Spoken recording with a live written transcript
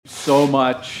so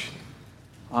much.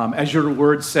 As your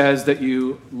word says, that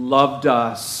you loved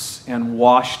us and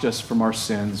washed us from our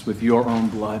sins with your own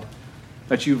blood,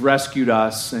 that you've rescued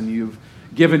us and you've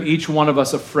given each one of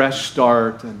us a fresh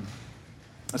start and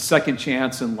a second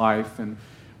chance in life. And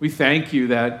we thank you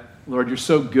that, Lord, you're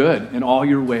so good in all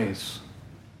your ways.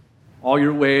 All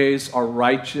your ways are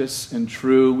righteous and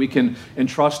true. We can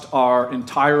entrust our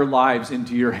entire lives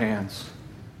into your hands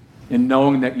in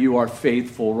knowing that you are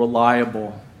faithful,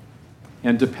 reliable,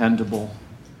 and dependable.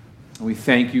 And we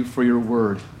thank you for your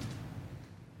word.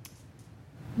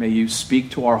 May you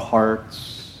speak to our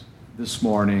hearts this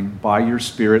morning by your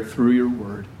Spirit through your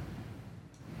word,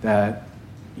 that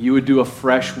you would do a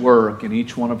fresh work in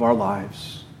each one of our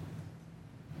lives.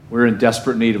 We're in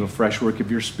desperate need of a fresh work of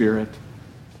your Spirit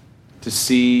to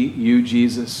see you,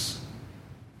 Jesus,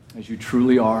 as you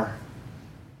truly are,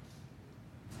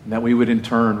 and that we would in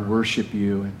turn worship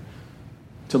you and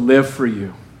to live for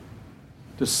you,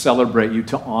 to celebrate you,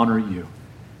 to honor you.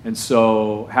 And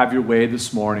so have your way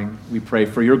this morning. We pray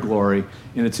for your glory,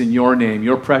 and it's in your name,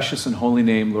 your precious and holy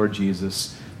name, Lord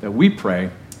Jesus, that we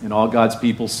pray. And all God's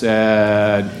people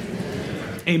said,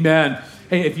 Amen.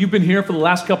 Hey, if you've been here for the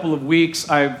last couple of weeks,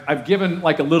 I've given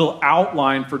like a little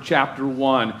outline for chapter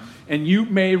 1. And you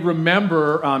may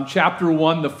remember chapter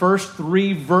 1, the first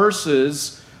 3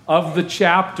 verses of the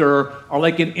chapter are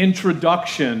like an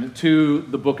introduction to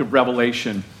the book of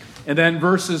Revelation. And then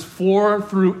verses 4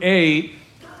 through 8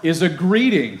 is a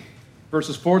greeting.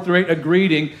 Verses 4 through 8, a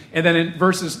greeting. And then in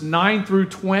verses 9 through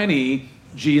 20,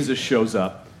 Jesus shows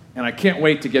up. And I can't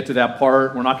wait to get to that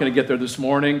part. We're not going to get there this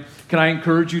morning. Can I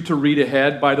encourage you to read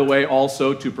ahead, by the way,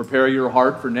 also to prepare your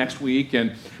heart for next week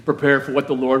and prepare for what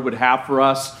the Lord would have for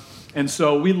us. And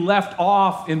so we left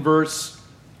off in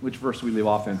which verse did we leave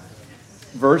off in?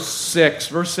 Verse 6,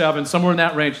 verse 7, somewhere in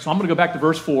that range. So I'm going to go back to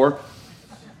verse 4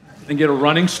 and get a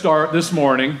running start this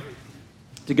morning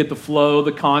to get the flow,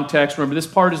 the context. Remember, this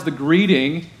part is the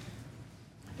greeting.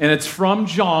 And it's from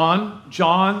John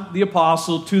the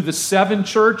Apostle, to the 7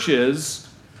 churches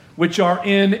which are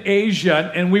in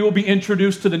Asia. And we will be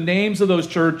introduced to the names of those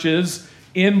churches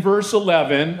in verse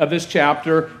 11 of this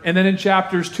chapter. And then in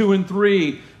chapters 2 and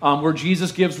 3, where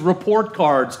Jesus gives report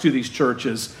cards to these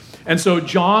churches. And so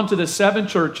John to the 7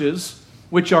 churches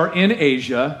which are in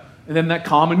Asia. And then that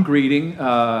common greeting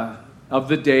of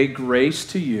the day, grace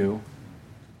to you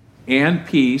and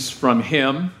peace from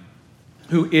him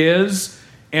who is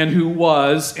and who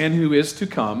was, and who is to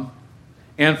come,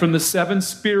 and from the 7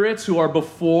 spirits who are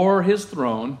before his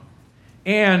throne,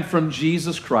 and from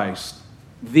Jesus Christ,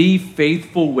 the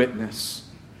faithful witness,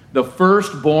 the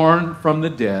firstborn from the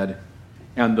dead,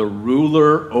 and the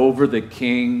ruler over the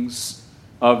kings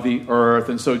of the earth.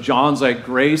 And so John's like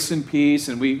grace and peace,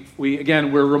 and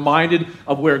we're reminded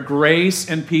of where grace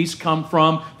and peace come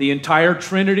from. The entire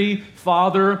Trinity,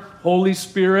 Father, Holy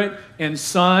Spirit, and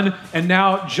Son. And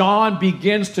now John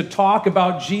begins to talk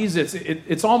about Jesus.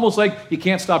 It's almost like he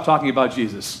can't stop talking about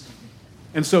Jesus.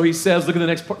 And so he says, look at the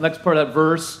next part of that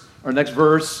verse, or next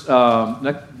part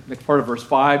of verse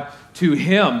 5. To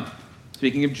him,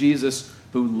 speaking of Jesus,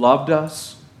 who loved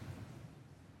us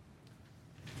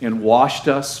and washed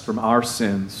us from our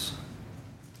sins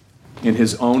in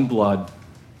his own blood,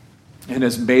 and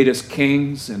has made us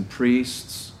kings and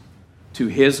priests to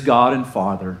his God and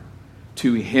Father.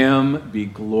 To him be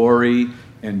glory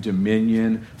and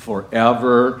dominion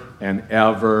forever and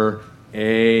ever.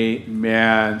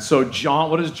 Amen. So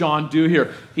John, what does John do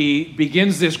here? He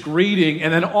begins this greeting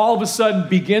and then all of a sudden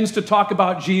begins to talk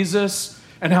about Jesus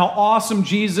and how awesome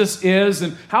Jesus is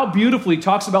and how beautifully he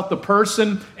talks about the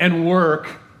person and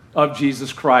work of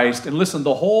Jesus Christ. And listen,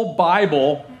 the whole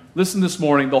Bible, listen this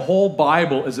morning, the whole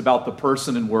Bible is about the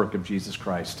person and work of Jesus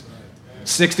Christ.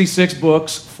 66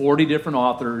 books, 40 different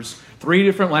authors, 3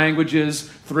 different languages,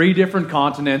 3 different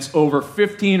continents, over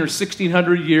 15 or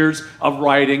 1,600 years of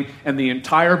writing, and the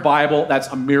entire Bible, that's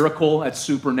a miracle, that's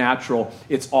supernatural.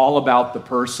 It's all about the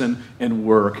person and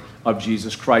work of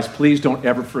Jesus Christ. Please don't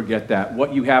ever forget that.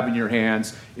 What you have in your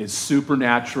hands is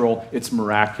supernatural, it's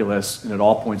miraculous, and it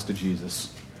all points to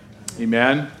Jesus.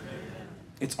 Amen?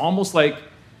 It's almost like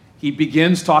he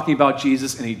begins talking about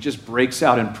Jesus and he just breaks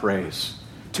out in praise.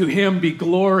 To him be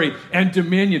glory and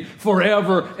dominion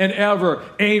forever and ever.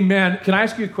 Amen. Can I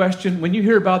ask you a question? When you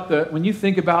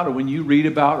think about or when you read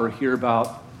about or hear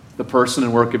about the person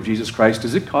and work of Jesus Christ,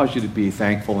 does it cause you to be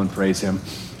thankful and praise him?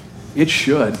 It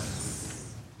should.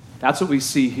 That's what we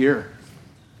see here.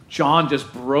 John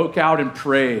just broke out in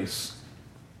praise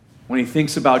when he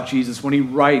thinks about Jesus, when he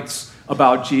writes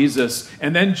about Jesus.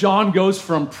 And then John goes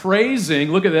from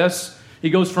praising, look at this, he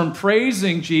goes from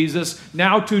praising Jesus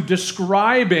now to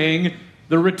describing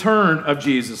the return of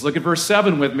Jesus. Look at verse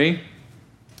 7 with me.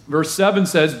 Verse 7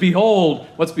 says, behold.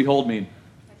 What's behold mean?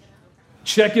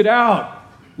 Check it out.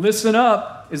 Listen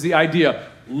up is the idea.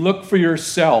 Look for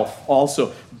yourself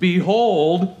also.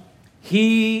 Behold,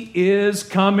 he is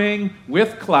coming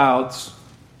with clouds,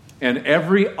 and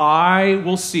every eye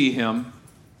will see him,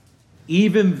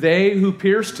 even they who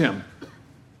pierced him,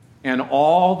 and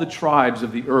all the tribes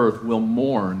of the earth will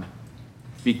mourn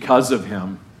because of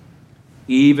him.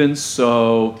 Even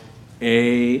so,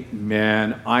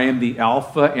 amen. I am the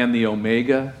Alpha and the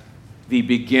Omega, the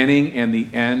beginning and the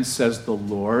end, says the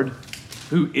Lord,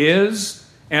 who is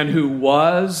and who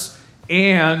was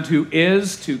and who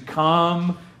is to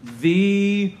come,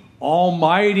 the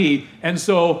Almighty. And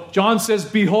so John says,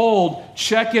 behold,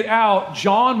 check it out.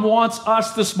 John wants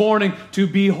us this morning to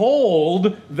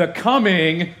behold the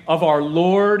coming of our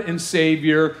Lord and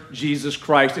Savior, Jesus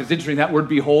Christ. It's interesting, that word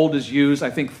behold is used,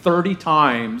 I think, 30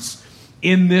 times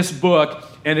in this book,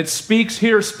 and it speaks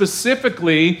here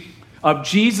specifically of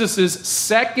Jesus'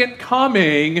 second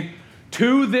coming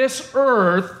to this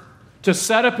earth to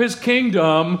set up his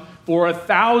kingdom for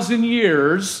 1,000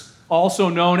 years, also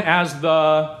known as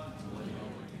the...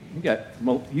 You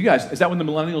guys, is that when the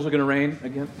millennials are going to reign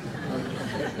again?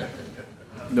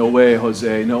 No way,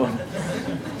 Jose, no.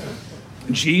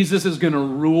 Jesus is going to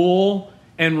rule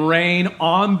and reign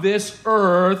on this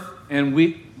earth, and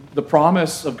the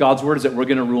promise of God's word is that we're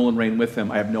going to rule and reign with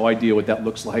him. I have no idea what that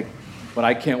looks like, but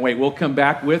I can't wait. We'll come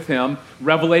back with him.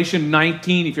 Revelation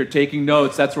 19, if you're taking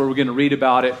notes, that's where we're going to read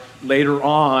about it later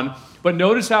on. But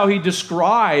notice how he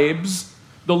describes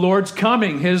the Lord's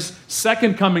coming, his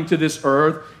second coming to this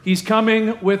earth. He's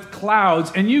coming with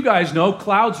clouds. And you guys know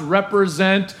clouds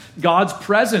represent God's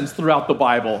presence throughout the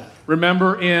Bible.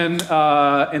 Remember in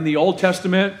the Old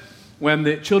Testament, when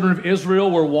the children of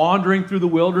Israel were wandering through the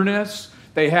wilderness,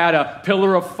 they had a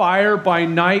pillar of fire by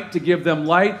night to give them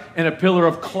light and a pillar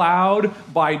of cloud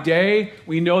by day.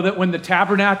 We know that when the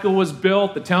tabernacle was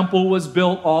built, the temple was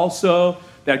built also,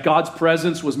 that God's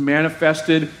presence was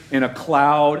manifested in a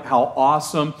cloud. How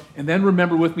awesome. And then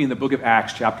remember with me in the book of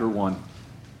Acts, chapter 1.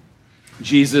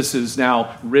 Jesus is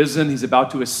now risen. He's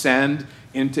about to ascend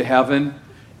into heaven.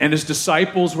 And his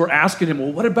disciples were asking him,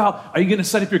 well, what about, are you going to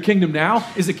set up your kingdom now?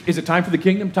 Is it time for the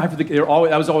kingdom?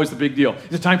 That was always the big deal.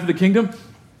 Is it time for the kingdom?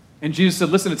 And Jesus said,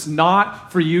 listen, it's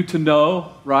not for you to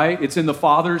know, right? It's in the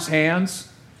Father's hands.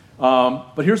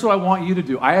 But here's what I want you to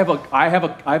do. I have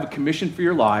a commission for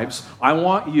your lives. I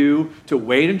want you to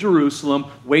wait in Jerusalem.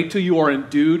 Wait till you are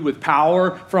endued with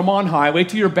power from on high. Wait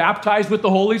till you're baptized with the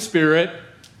Holy Spirit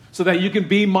so that you can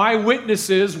be my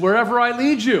witnesses wherever I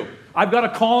lead you. I've got a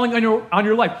calling on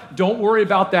your life. Don't worry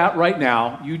about that right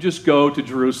now. You just go to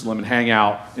Jerusalem and hang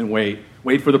out and wait.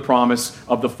 Wait for the promise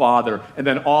of the Father. And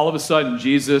then all of a sudden,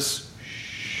 Jesus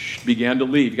began to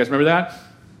leave. You guys remember that?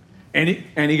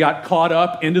 And he got caught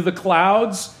up into the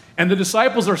clouds, and the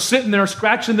disciples are sitting there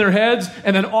scratching their heads,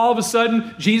 and then all of a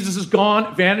sudden, Jesus is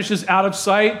gone, vanishes out of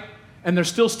sight, and they're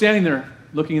still standing there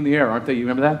looking in the air, aren't they? You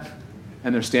remember that?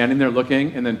 And they're standing there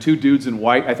looking, and then two dudes in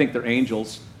white, I think they're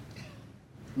angels.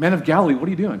 Men of Galilee, what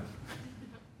are you doing?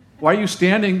 Why are you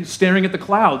staring at the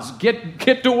clouds?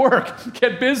 Get to work.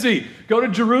 Get busy. Go to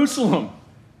Jerusalem.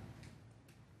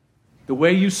 The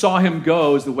way you saw him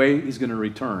go is the way he's going to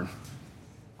return.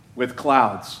 With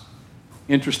clouds.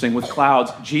 Interesting, with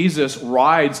clouds. Jesus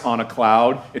rides on a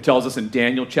cloud. It tells us in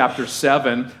Daniel chapter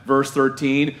 7, verse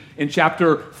 13. In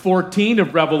chapter 14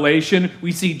 of Revelation,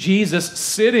 we see Jesus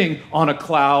sitting on a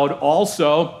cloud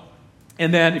also.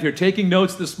 And then, if you're taking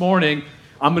notes this morning,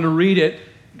 I'm going to read it.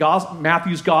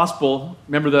 Matthew's Gospel.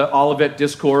 Remember the Olivet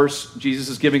Discourse? Jesus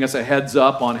is giving us a heads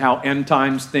up on how end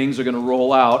times things are going to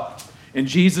roll out. And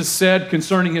Jesus said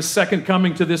concerning his second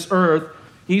coming to this earth,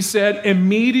 he said,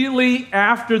 immediately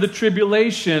after the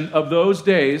tribulation of those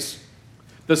days,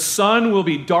 the sun will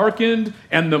be darkened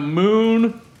and the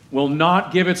moon will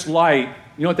not give its light.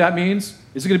 You know what that means?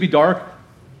 Is it going to be dark?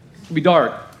 It'll be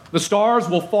dark. The stars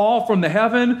will fall from the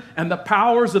heaven and the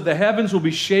powers of the heavens will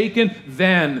be shaken.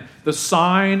 Then the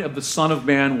sign of the Son of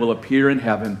Man will appear in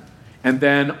heaven. And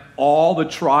then all the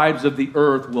tribes of the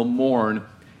earth will mourn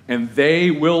and they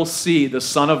will see the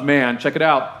Son of Man. Check it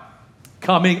out.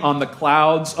 Coming on the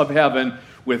clouds of heaven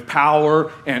with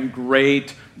power and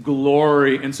great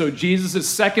glory. And so Jesus'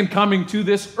 second coming to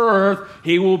this earth,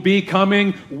 he will be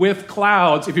coming with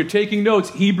clouds. If you're taking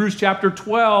notes, Hebrews chapter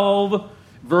 12,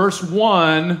 verse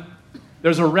 1,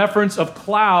 there's a reference of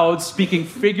clouds speaking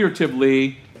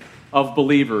figuratively of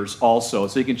believers also.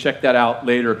 So you can check that out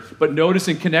later. But notice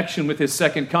in connection with his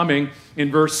second coming, in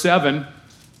verse 7,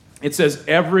 it says,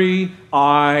 every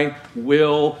eye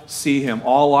will see him.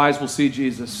 All eyes will see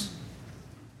Jesus.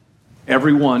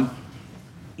 Everyone,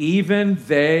 even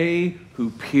they who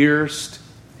pierced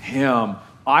him.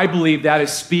 I believe that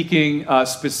is speaking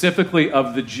specifically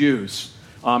of the Jews.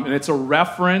 And it's a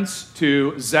reference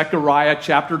to Zechariah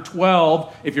chapter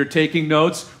 12. If you're taking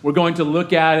notes, we're going to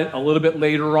look at it a little bit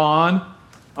later on.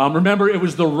 Remember, it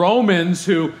was the Romans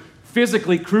who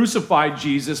physically crucified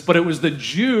Jesus, but it was the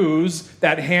Jews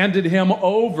that handed him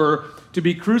over to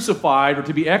be crucified or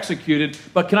to be executed.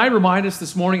 But can I remind us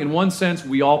this morning, in one sense,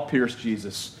 we all pierced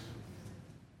Jesus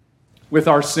with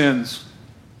our sins.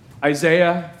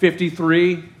 Isaiah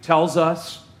 53 tells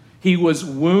us he was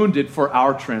wounded for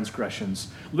our transgressions.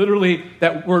 Literally,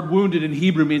 that word wounded in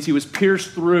Hebrew means he was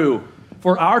pierced through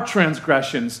for our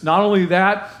transgressions. Not only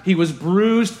that, he was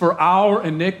bruised for our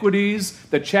iniquities.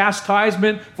 The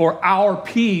chastisement for our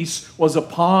peace was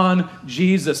upon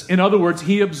Jesus. In other words,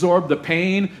 he absorbed the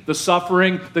pain, the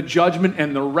suffering, the judgment,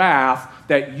 and the wrath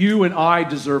that you and I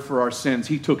deserve for our sins.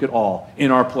 He took it all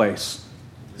in our place.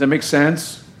 Does that make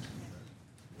sense?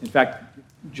 In fact,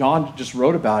 John just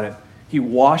wrote about it. He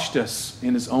washed us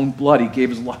in his own blood. He gave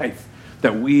his life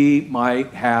that we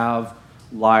might have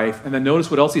life. And then notice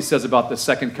what else he says about the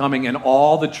second coming. And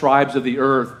all the tribes of the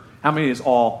earth. How many is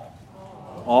all?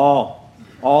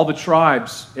 All the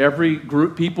tribes, every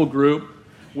group, people group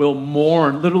will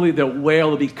mourn. Literally, they'll wail.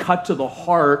 They'll be cut to the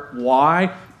heart.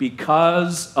 Why?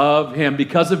 Because of him,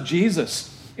 because of Jesus.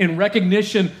 In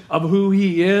recognition of who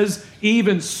he is.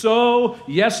 Even so,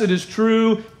 yes, it is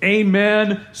true.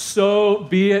 Amen. So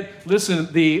be it. Listen,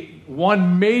 the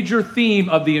one major theme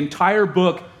of the entire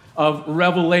book of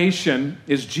Revelation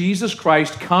is Jesus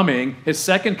Christ coming, his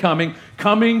second coming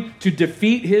to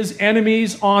defeat his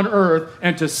enemies on earth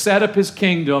and to set up his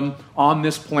kingdom on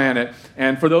this planet.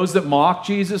 And for those that mock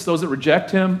Jesus, those that reject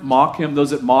him,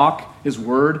 those that mock his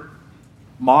word,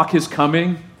 mock his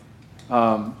coming,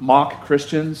 mock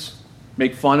Christians,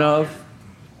 make fun of,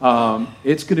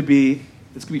 it's going to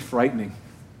be frightening.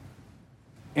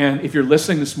 And if you're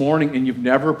listening this morning and you've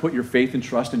never put your faith and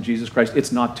trust in Jesus Christ,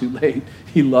 it's not too late.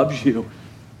 He loves you.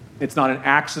 It's not an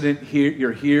accident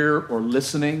you're here or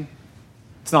listening.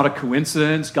 It's not a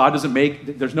coincidence.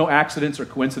 There's no accidents or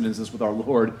coincidences with our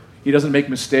Lord. He doesn't make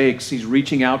mistakes. He's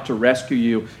reaching out to rescue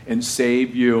you and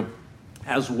save you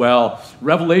as well.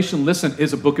 Revelation, listen,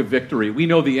 is a book of victory. We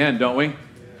know the end, don't we? Do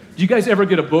you guys ever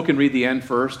get a book and read the end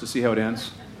first to see how it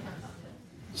ends?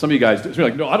 Some of you guys do. You're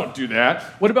like, no, I don't do that.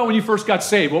 What about when you first got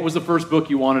saved? What was the first book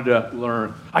you wanted to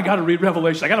learn? I got to read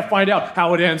Revelation. I got to find out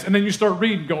how it ends. And then you start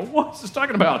reading going, what's this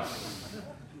talking about?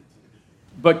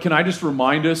 But can I just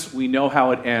remind us, we know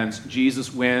how it ends.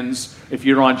 Jesus wins. If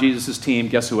you're on Jesus' team,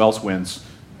 guess who else wins?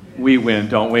 We win,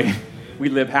 don't we? We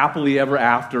live happily ever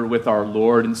after with our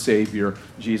Lord and Savior,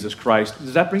 Jesus Christ.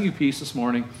 Does that bring you peace this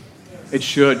morning? It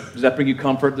should. Does that bring you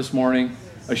comfort this morning?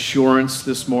 Assurance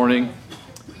this morning?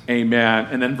 Amen.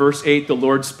 And then verse 8, the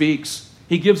Lord speaks.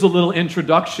 He gives a little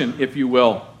introduction, if you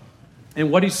will.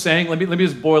 And what he's saying, let me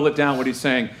just boil it down what he's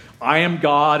saying. I am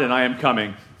God and I am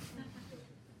coming.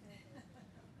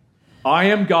 I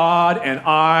am God and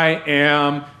I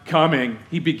am coming.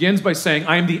 He begins by saying,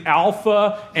 I am the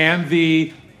Alpha and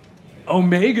the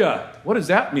Omega. What does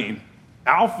that mean?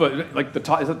 Alpha, like is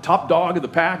that the top dog of the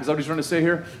pack? Is that what he's trying to say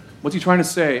here? What's he trying to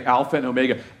say? Alpha and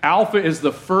Omega. Alpha is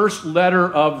the first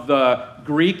letter of the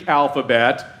Greek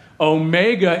alphabet.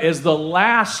 Omega is the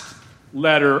last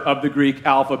letter of the Greek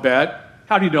alphabet.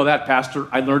 How do you know that, Pastor?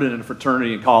 I learned it in a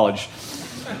fraternity in college.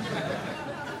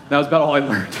 That was about all I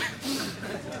learned.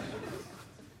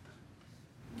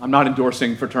 I'm not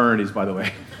endorsing fraternities, by the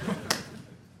way.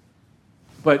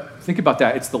 But think about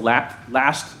that. It's the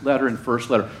last letter and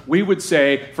first letter. We would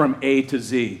say from A to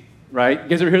Z, right? You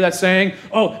guys ever hear that saying?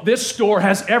 Oh, this store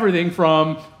has everything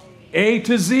from A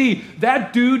to Z.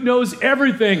 That dude knows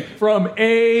everything from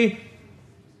A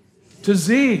to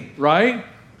Z, right?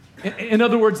 In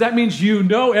other words, that means you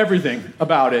know everything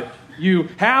about it. You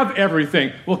have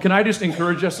everything. Well, can I just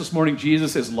encourage us this morning?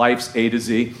 Jesus is life's A to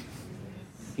Z.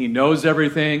 He knows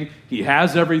everything. He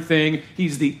has everything.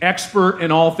 He's the expert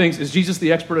in all things. Is Jesus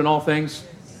the expert in all things?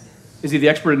 Is he the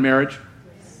expert in marriage?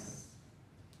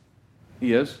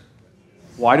 He is.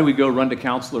 Why do we go run to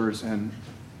counselors and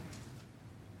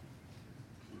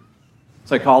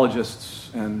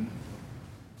psychologists? And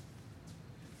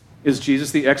is Jesus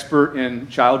the expert in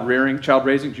child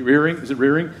raising? Is it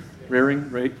rearing?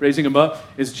 Raising them up?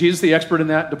 Is Jesus the expert in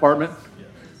that department? Yes.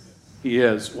 He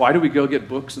is. Why do we go get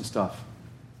books and stuff?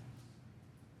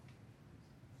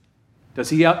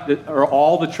 Are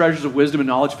all the treasures of wisdom and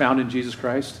knowledge found in Jesus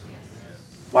Christ?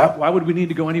 Why would we need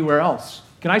to go anywhere else?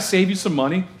 Can I save you some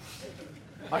money?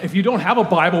 If you don't have a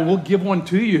Bible, we'll give one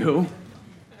to you.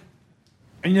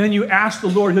 And then you ask the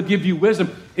Lord, he'll give you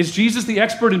wisdom. Is Jesus the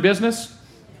expert in business?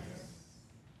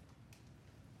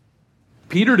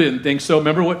 Peter didn't think so.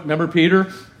 Remember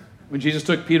Peter? When Jesus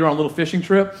took Peter on a little fishing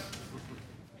trip?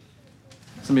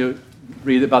 Some of you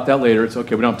read about that later. It's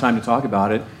okay. We don't have time to talk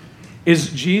about it.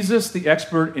 Is Jesus the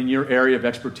expert in your area of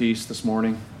expertise this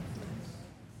morning?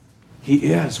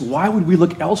 He is. Why would we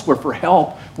look elsewhere for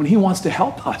help when he wants to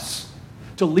help us?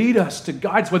 To lead us, to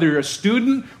guide us, whether you're a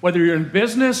student, whether you're in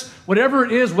business, whatever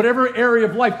it is, whatever area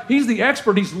of life. He's the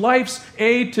expert. He's life's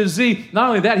A to Z. Not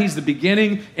only that, he's the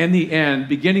beginning and the end.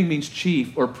 Beginning means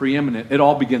chief or preeminent. It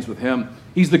all begins with him.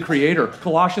 He's the creator.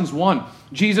 Colossians 1.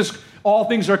 Jesus, all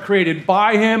things are created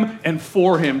by him and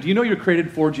for him. Do you know you're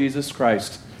created for Jesus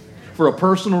Christ? For a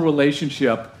personal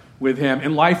relationship with him.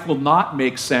 And life will not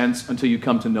make sense until you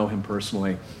come to know him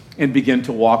personally and begin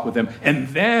to walk with him. And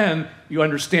then you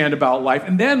understand about life.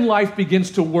 And then life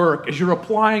begins to work as you're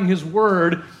applying his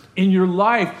word in your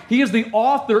life. He is the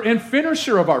author and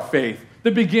finisher of our faith,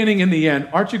 the beginning and the end.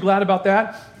 Aren't you glad about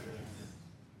that?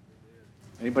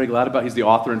 Anybody glad about he's the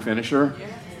author and finisher?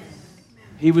 Yes.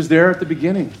 He was there at the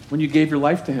beginning when you gave your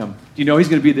life to him. Do you know he's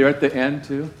going to be there at the end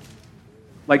too?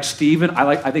 Like Stephen,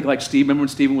 I think like Stephen, remember when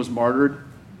Stephen was martyred?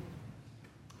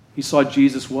 He saw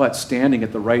Jesus what? Standing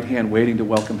at the right hand waiting to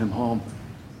welcome him home.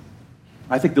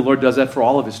 I think the Lord does that for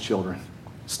all of his children.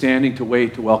 Standing to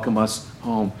wait to welcome us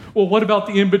home. Well, what about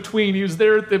the in-between? He was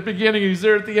there at the beginning, he was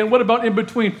there at the end. What about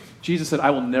in-between? Jesus said,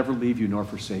 I will never leave you nor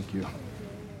forsake you.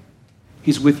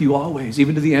 He's with you always,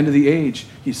 even to the end of the age,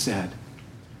 he said.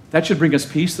 That should bring us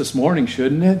peace this morning,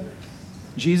 shouldn't it?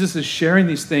 Jesus is sharing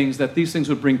these things, that these things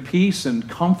would bring peace and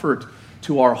comfort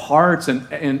to our hearts and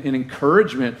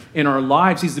encouragement in our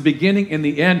lives. He's the beginning and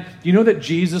the end. Do you know that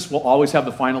Jesus will always have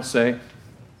the final say?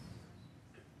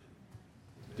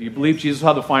 Do you believe Jesus will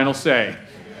have the final say?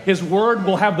 His word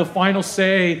will have the final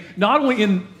say, not only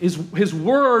in his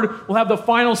word will have the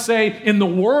final say in the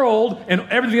world and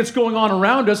everything that's going on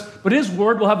around us, but his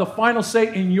word will have the final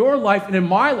say in your life and in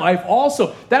my life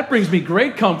also. That brings me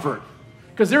great comfort.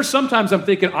 Because there's sometimes I'm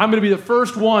thinking, I'm going to be the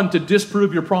first one to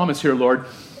disprove your promise here, Lord.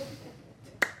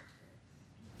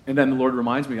 And then the Lord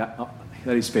reminds me that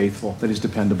he's faithful, that he's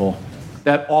dependable,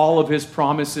 that all of his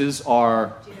promises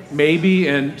are maybe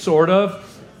and sort of,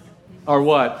 are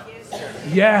what?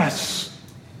 Yes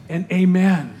and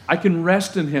amen. I can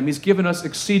rest in him. He's given us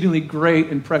exceedingly great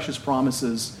and precious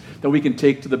promises that we can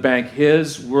take to the bank.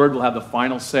 His word will have the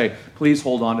final say. Please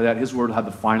hold on to that. His word will have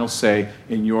the final say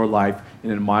in your life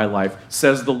and in my life.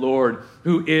 Says the Lord,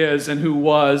 who is and who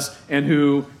was and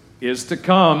who is to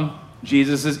come.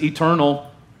 Jesus is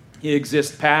eternal. He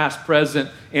exists past, present,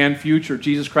 and future.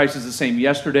 Jesus Christ is the same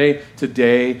yesterday,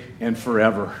 today, and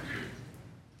forever.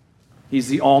 He's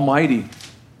the Almighty.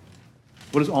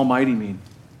 What does Almighty mean?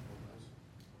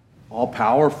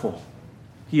 All-powerful.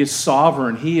 He is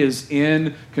sovereign. He is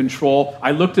in control.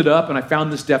 I looked it up and I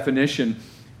found this definition.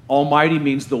 Almighty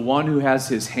means the one who has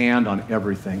his hand on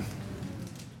everything.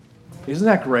 Isn't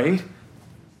that great?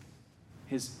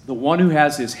 The one who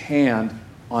has his hand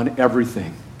on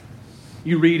everything.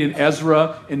 You read in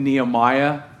Ezra and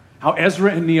Nehemiah, how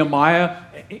Ezra and Nehemiah,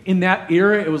 in that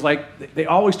era, it was like they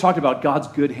always talked about God's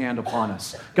good hand upon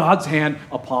us. God's hand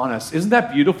upon us. Isn't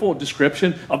that beautiful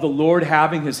description of the Lord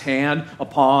having his hand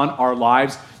upon our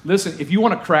lives? Listen, if you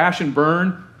want to crash and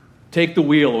burn, take the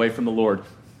wheel away from the Lord.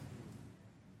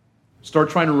 Start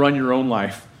trying to run your own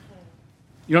life.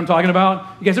 You know what I'm talking about?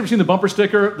 You guys ever seen the bumper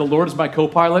sticker, "The Lord is my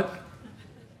co-pilot"?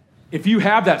 If you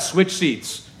have that, switch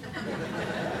seats.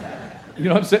 You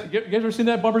know what I'm saying? You guys ever seen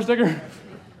that bumper sticker?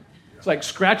 It's like,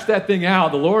 scratch that thing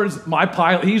out. The Lord is my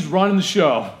pilot. He's running the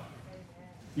show.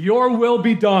 Your will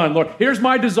be done, Lord. Here's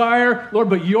my desire, Lord,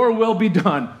 but your will be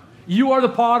done. You are the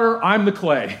potter. I'm the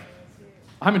clay.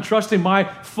 I'm entrusting my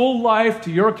full life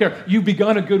to your care. You've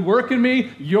begun a good work in me.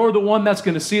 You're the one that's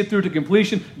going to see it through to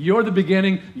completion. You're the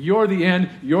beginning. You're the end.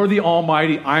 You're the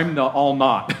Almighty. I'm the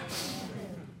all-not.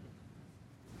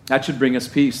 That should bring us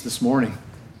peace this morning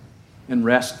and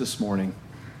rest this morning.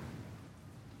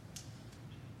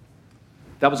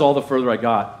 That was all the further I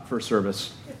got for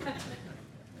service.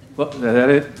 Well, is that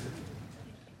it?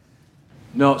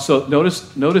 No, so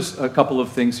notice a couple of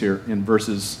things here in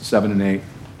verses 7 and 8.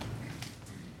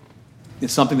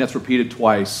 It's something that's repeated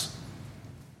twice.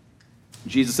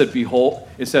 Jesus said, behold,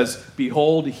 it says,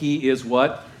 behold, he is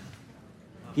what?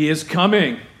 He is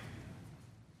coming.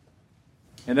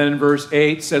 And then in verse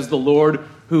 8 says, the Lord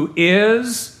who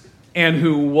is and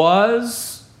who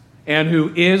was and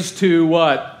who is to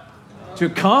what? To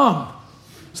come.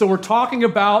 So we're talking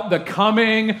about the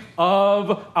coming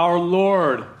of our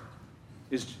Lord.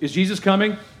 Is Jesus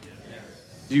coming?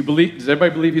 Yes. Does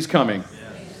everybody believe he's coming?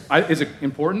 Yes. Is it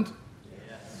important?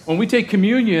 When we take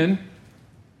communion,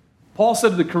 Paul said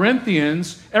to the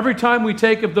Corinthians, every time we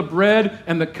take of the bread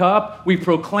and the cup, we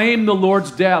proclaim the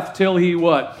Lord's death till he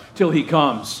what? Till he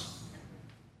comes.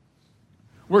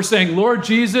 We're saying, Lord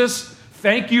Jesus,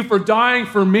 thank you for dying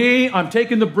for me. I'm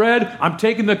taking the bread. I'm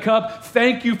taking the cup.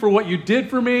 Thank you for what you did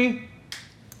for me.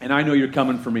 And I know you're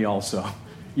coming for me also.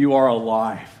 You are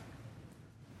alive.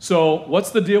 So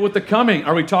what's the deal with the coming?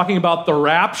 Are we talking about the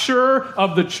rapture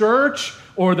of the church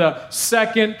or the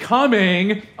second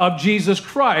coming of Jesus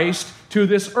Christ to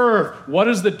this earth? What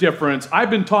is the difference?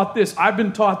 I've been taught this. I've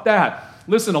been taught that.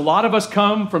 Listen, a lot of us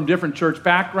come from different church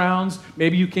backgrounds.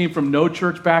 Maybe you came from no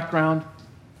church background.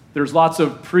 There's lots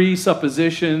of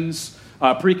presuppositions,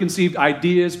 preconceived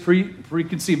ideas,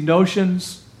 preconceived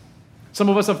notions. Some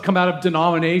of us have come out of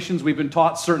denominations. We've been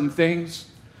taught certain things.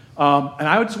 And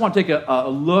I just want to take a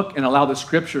look and allow the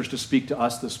scriptures to speak to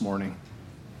us this morning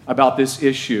about this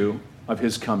issue of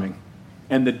his coming.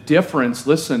 And the difference,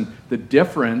 listen, the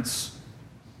difference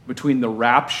between the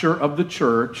rapture of the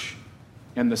church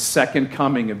and the second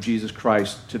coming of Jesus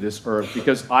Christ to this earth.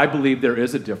 Because I believe there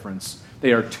is a difference.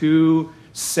 They are two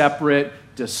separate,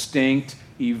 distinct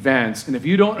events. And if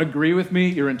you don't agree with me,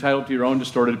 you're entitled to your own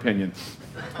distorted opinion.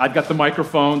 I've got the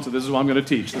microphone, so this is what I'm going to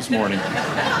teach this morning.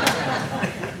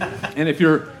 And if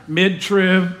you're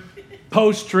mid-trib,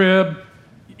 post-trib,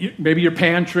 maybe you're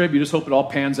pan-trib, you just hope it all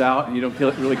pans out and you don't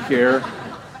really care.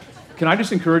 Can I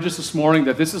just encourage us this morning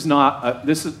that this is not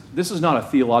a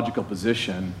theological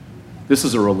position. This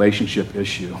is a relationship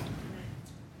issue.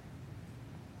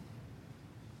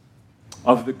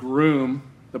 Of the groom,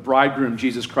 the bridegroom,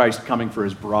 Jesus Christ, coming for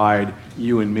his bride,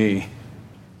 you and me,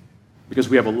 because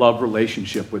we have a love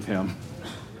relationship with him,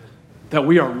 that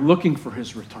we are looking for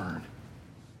his return,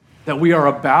 that we are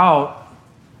about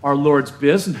our Lord's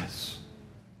business,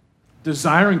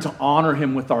 desiring to honor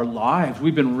him with our lives.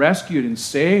 We've been rescued and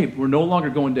saved. We're no longer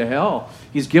going to hell.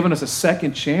 He's given us a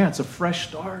second chance, a fresh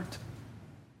start,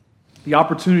 the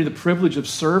opportunity, the privilege of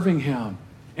serving him.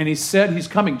 And he said he's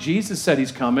coming. Jesus said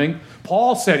he's coming.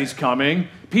 Paul said he's coming.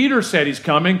 Peter said he's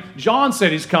coming. John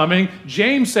said he's coming.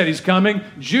 James said he's coming.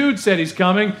 Jude said he's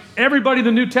coming. Everybody in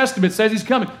the New Testament says he's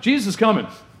coming. Jesus is coming.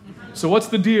 So what's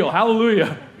the deal?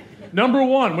 Hallelujah. Number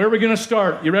one, where are we going to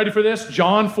start? You ready for this?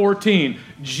 John 14.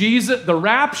 Jesus, the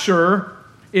rapture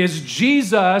is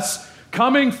Jesus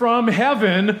coming from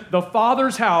heaven, the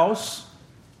Father's house,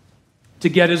 to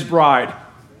get his bride.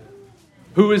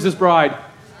 Who is his bride?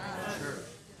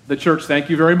 The church. Thank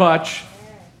you very much.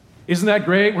 Isn't that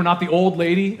great? We're not the old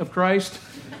lady of Christ.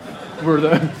 We're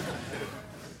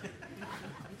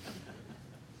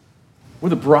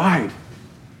the bride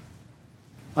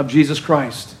of Jesus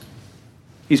Christ.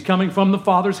 He's coming from the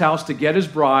Father's house to get his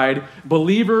bride.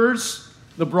 Believers,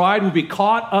 the bride will be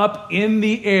caught up in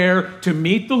the air to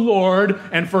meet the Lord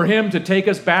and for him to take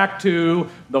us back to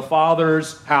the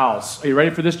Father's house. Are you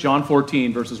ready for this? John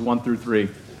 14, verses 1 through 3.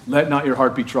 Let not your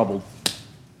heart be troubled.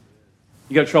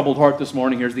 You got a troubled heart this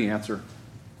morning? Here's the answer.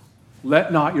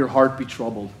 Let not your heart be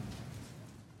troubled.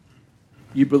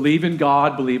 You believe in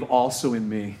God, believe also in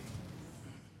me.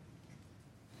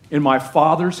 In my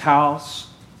Father's house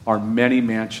are many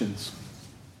mansions.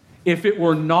 If it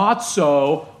were not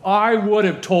so, I would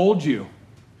have told you.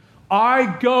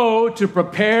 I go to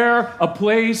prepare a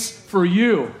place for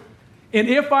you. And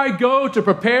if I go to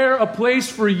prepare a place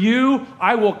for you,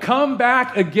 I will come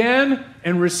back again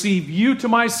and receive you to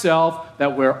myself,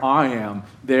 that where I am,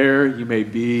 there you may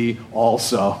be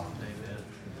also.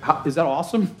 Is that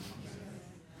awesome?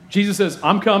 Jesus says,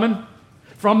 I'm coming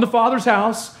from the Father's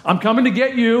house. I'm coming to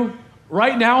get you.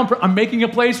 Right now, I'm making a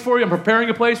place for you. I'm preparing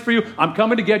a place for you. I'm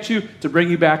coming to get you to bring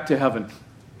you back to heaven,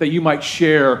 that you might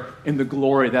share in the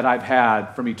glory that I've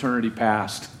had from eternity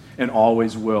past and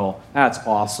always will. That's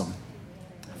awesome.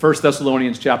 1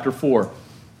 Thessalonians chapter 4.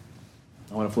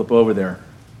 I want to flip over there.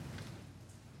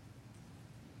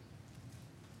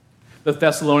 The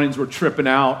Thessalonians were tripping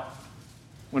out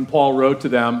when Paul wrote to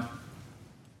them.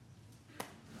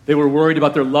 They were worried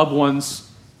about their loved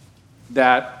ones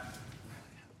that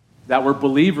were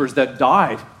believers that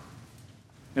died,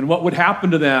 and what would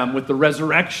happen to them with the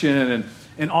resurrection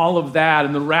and all of that,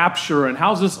 and the rapture, and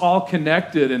how's this all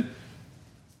connected?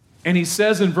 And he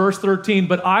says in verse 13,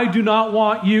 but I do not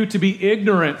want you to be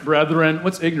ignorant, brethren.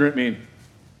 What's ignorant mean?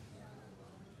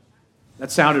 That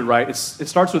sounded right. It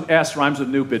starts with S, rhymes with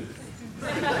nupid.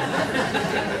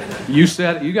 You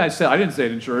guys said, I didn't say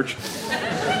it in church.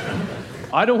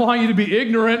 I don't want you to be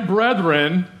ignorant,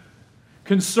 brethren,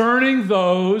 concerning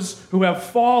those who have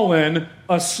fallen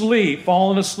asleep.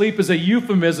 Fallen asleep is a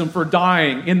euphemism for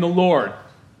dying in the Lord.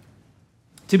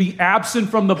 To be absent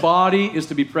from the body is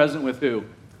to be present with who?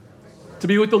 To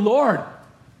be with the Lord.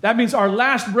 That means our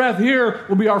last breath here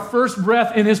will be our first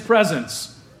breath in his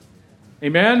presence.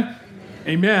 Amen?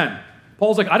 Amen.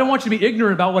 Paul's like, I don't want you to be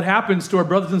ignorant about what happens to our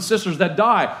brothers and sisters that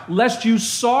die, lest you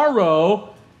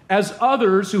sorrow as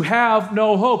others who have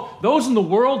no hope. Those in the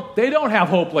world, they don't have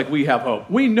hope like we have hope.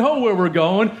 We know where we're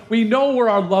going. We know where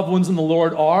our loved ones in the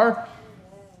Lord are.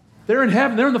 They're in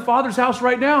heaven. They're in the Father's house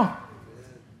right now.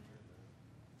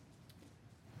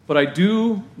 But I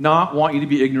do not want you to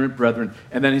be ignorant, brethren.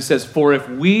 And then he says, for if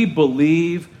we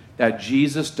believe that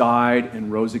Jesus died and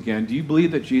rose again. Do you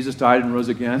believe that Jesus died and rose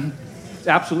again? It's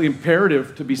absolutely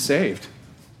imperative to be saved.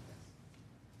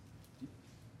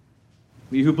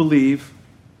 We who believe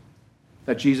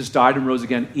that Jesus died and rose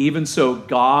again, even so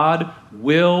God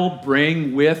will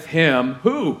bring with him,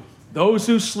 who? Those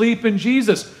who sleep in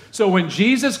Jesus. So when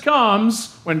Jesus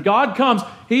comes, when God comes,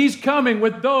 he's coming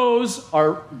with those,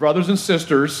 our brothers and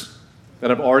sisters that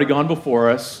have already gone before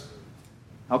us.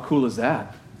 How cool is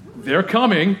that? They're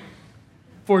coming.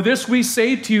 For this we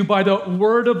say to you by the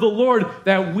word of the Lord,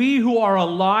 that we who are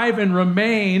alive and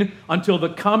remain until the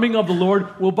coming of the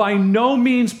Lord will by no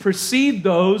means precede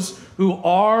those who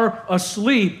are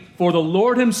asleep. For the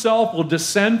Lord himself will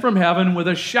descend from heaven with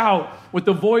a shout, with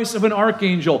the voice of an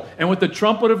archangel, and with the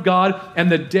trumpet of God,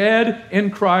 and the dead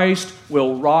in Christ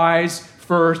will rise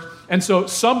first. And so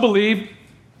some believe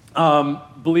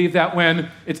that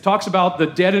when it talks about the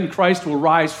dead in Christ will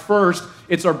rise first,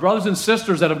 it's our brothers and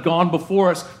sisters that have gone before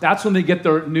us. That's when they get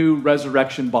their new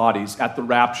resurrection bodies at the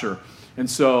rapture. And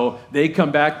so they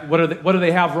come back. What do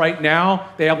they have right now?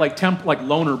 They have like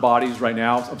loner bodies right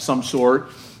now of some sort.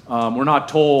 We're not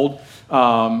told.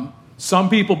 Some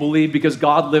people believe because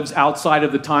God lives outside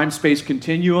of the time-space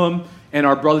continuum, and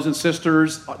our brothers and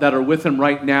sisters that are with him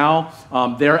right now,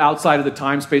 they're outside of the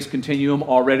time-space continuum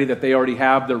already, that they already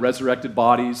have their resurrected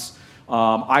bodies.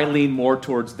 I lean more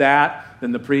towards that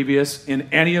than the previous. In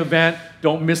any event,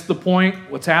 don't miss the point.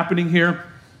 What's happening here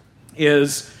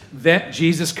is that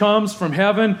Jesus comes from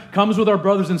heaven, comes with our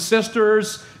brothers and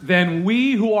sisters. Then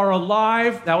we who are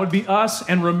alive, that would be us,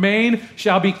 and remain,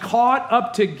 shall be caught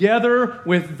up together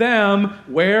with them,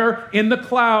 where? In the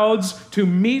clouds, to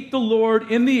meet the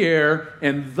Lord in the air,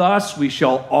 and thus we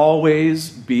shall always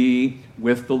be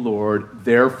with the Lord.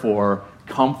 Therefore,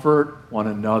 comfort one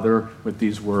another with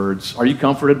these words. Are you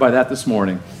comforted by that this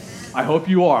morning? I hope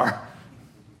you are.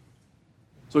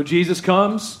 So Jesus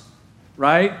comes,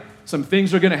 right? Some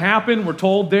things are going to happen. We're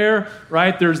told there,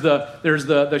 right? There's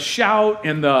the shout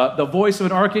and the voice of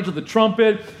an archangel, the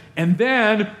trumpet, and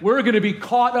then we're going to be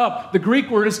caught up. The Greek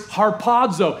word is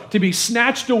harpazo, to be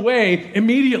snatched away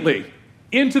immediately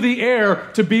into the air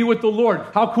to be with the Lord.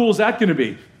 How cool is that going to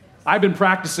be? I've been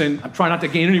practicing. I'm trying not to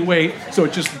gain any weight, so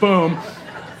it's just boom.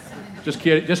 Just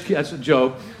kidding. That's a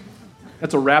joke.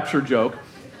 That's a rapture joke.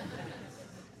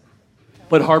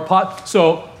 But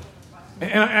so.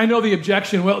 And I know the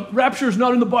objection, well, rapture is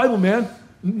not in the Bible, man.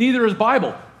 Neither is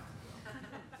Bible.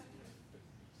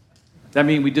 Does that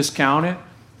mean we discount it?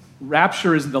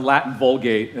 Rapture is in the Latin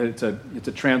Vulgate. It's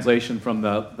a translation from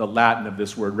the Latin of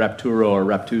this word, rapturo or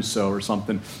raptuso or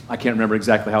something. I can't remember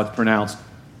exactly how it's pronounced.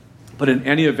 But in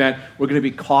any event, we're going to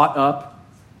be caught up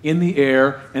in the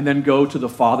air and then go to the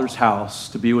Father's house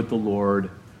to be with the Lord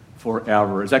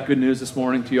forever. Is that good news this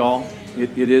morning to y'all?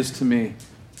 It is to me.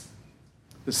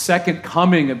 The second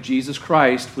coming of Jesus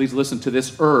Christ, please listen, to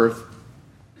this earth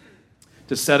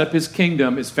to set up his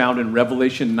kingdom is found in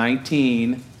Revelation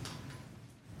 19,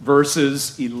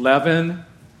 verses 11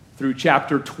 through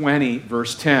chapter 20,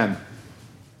 verse 10.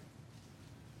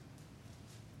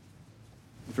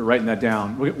 If you're writing that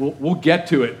down, we'll get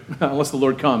to it unless the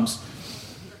Lord comes.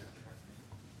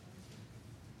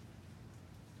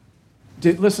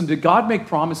 Did God make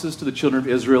promises to the children of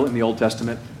Israel in the Old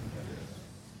Testament?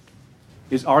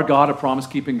 Is our God a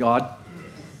promise-keeping God?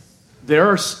 There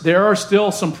are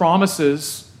still some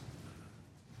promises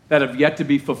that have yet to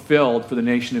be fulfilled for the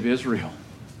nation of Israel.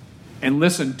 And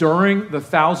listen, during the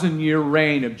 1,000-year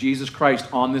reign of Jesus Christ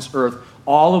on this earth,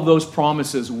 all of those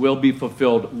promises will be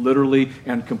fulfilled literally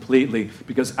and completely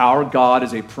because our God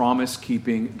is a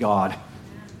promise-keeping God.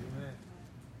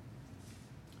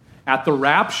 At the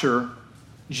rapture,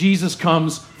 Jesus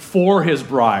comes for his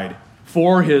bride,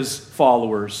 for his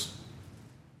followers.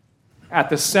 At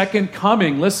the second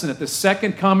coming, listen, at the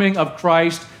second coming of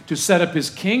Christ to set up his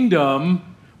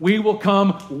kingdom, we will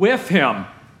come with him.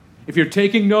 If you're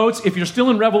taking notes, if you're still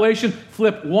in Revelation,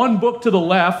 flip one book to the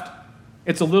left.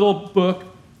 It's a little book.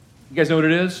 You guys know what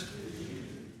it is?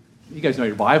 You guys know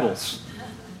your Bibles.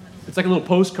 It's like a little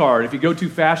postcard. If you go too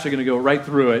fast, you're going to go right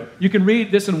through it. You can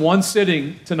read this in one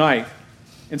sitting tonight.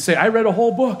 and say, I read a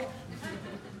whole book.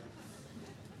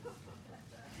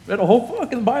 Read a whole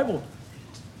book in the Bible.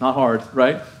 Not hard,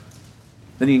 right?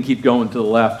 Then you can keep going to the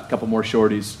left, a couple more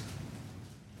shorties.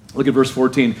 Look at verse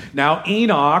 14. Now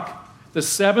Enoch, the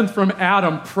seventh from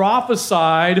Adam,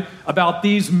 prophesied about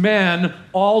these men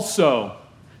also,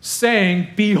 saying,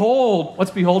 behold.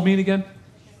 What's behold mean again?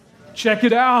 Check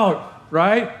it out,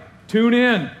 right? Tune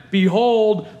in.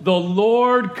 Behold, the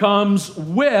Lord comes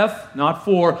with, not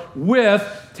for, with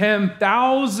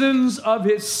 10,000s of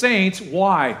his saints.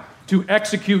 Why? To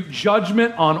execute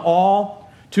judgment on all,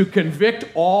 to convict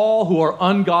all who are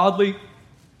ungodly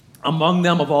among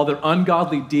them of all their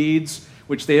ungodly deeds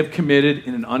which they have committed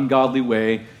in an ungodly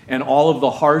way, and all of the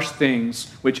harsh things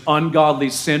which ungodly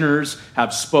sinners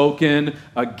have spoken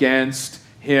against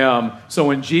him. So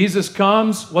when Jesus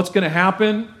comes, what's going to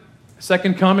happen?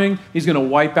 Second coming, he's going to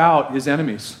wipe out his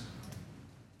enemies.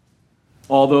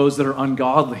 All those that are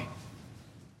ungodly.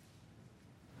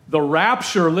 The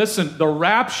rapture, listen, the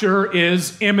rapture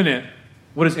is imminent.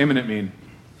 What does imminent mean?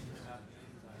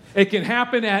 It can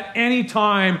happen at any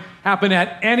time, happen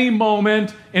at any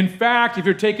moment. In fact, if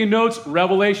you're taking notes,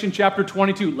 Revelation chapter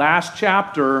 22, last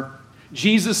chapter,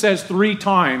 Jesus says 3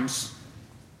 times.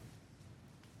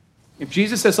 If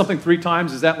Jesus says something 3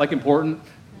 times, is that like important?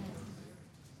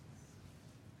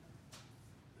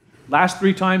 Last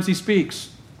 3 times he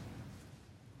speaks.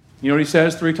 You know what he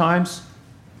says 3 times?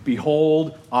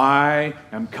 Behold, I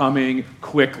am coming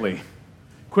quickly.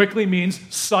 Quickly means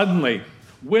suddenly.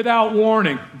 Without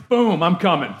warning, boom, I'm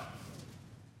coming.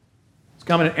 It's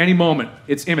coming at any moment.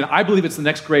 It's imminent. I believe it's the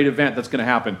next great event that's going to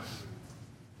happen,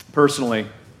 personally.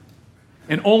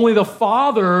 And only the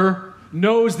Father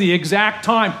knows the exact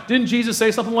time. Didn't Jesus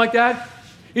say something like that?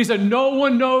 He said, no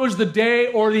one knows the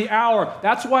day or the hour.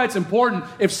 That's why it's important.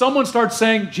 If someone starts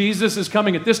saying Jesus is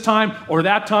coming at this time or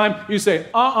that time, you say,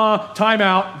 time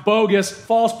out, bogus,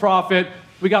 false prophet.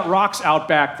 We got rocks out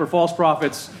back for false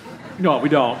prophets. No, we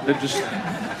don't.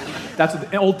 That's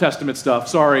the Old Testament stuff.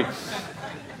 Sorry.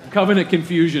 Covenant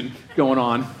confusion going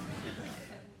on.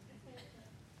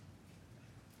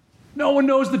 No one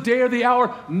knows the day or the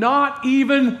hour, not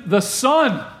even the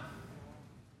Son.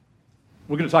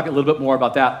 We're going to talk a little bit more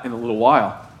about that in a little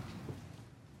while.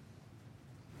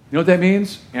 You know what that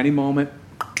means? Any moment.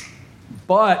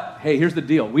 But, hey, here's the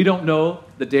deal. We don't know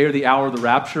the day or the hour of the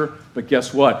rapture, but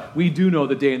guess what? We do know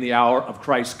the day and the hour of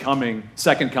Christ's coming,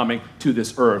 second coming to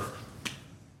this earth.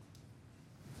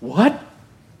 What?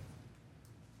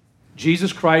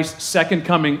 Jesus Christ's second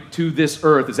coming to this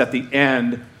earth is at the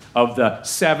end of the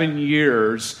 7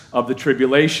 years of the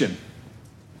tribulation.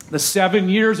 The 7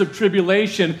 years of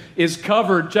tribulation is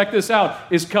covered, check this out,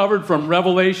 is covered from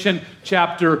Revelation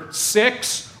chapter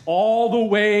 6 all the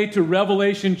way to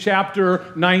Revelation chapter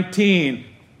 19. You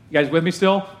guys with me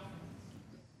still?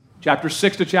 Chapter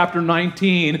 6 to chapter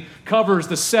 19 covers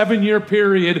the 7-year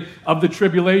period of the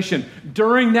tribulation.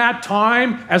 During that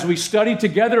time, as we study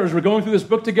together, as we're going through this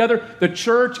book together, the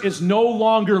church is no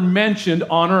longer mentioned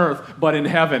on earth, but in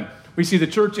heaven. We see the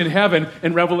church in heaven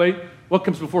in Revelation. What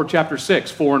comes before chapter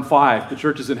 6, 4, and 5? The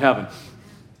church is in heaven.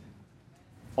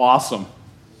 Awesome.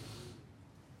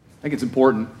 I think it's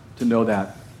important to know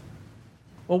that.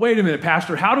 Well, wait a minute,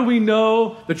 Pastor. How do we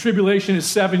know the tribulation is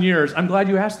 7 years? I'm glad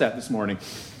you asked that this morning.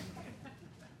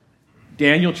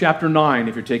 Daniel chapter 9,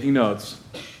 if you're taking notes.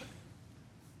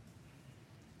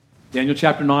 Daniel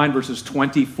chapter 9, verses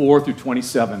 24 through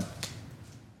 27.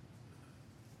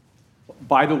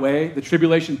 By the way, the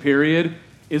tribulation period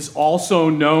is also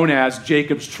known as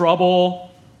Jacob's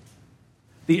trouble,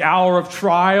 the hour of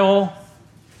trial,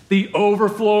 the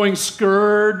overflowing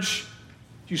scourge.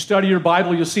 If you study your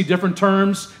Bible, you'll see different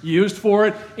terms used for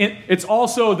it. It's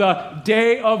also the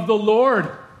day of the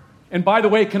Lord. And by the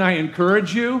way, can I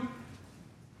encourage you?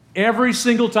 Every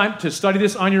single time, to study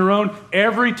this on your own,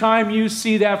 every time you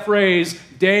see that phrase,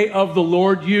 day of the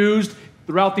Lord, used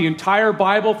throughout the entire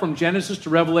Bible from Genesis to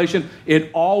Revelation,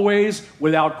 it always,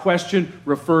 without question,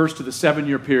 refers to the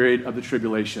 7-year period of the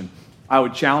tribulation. I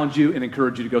would challenge you and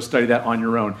encourage you to go study that on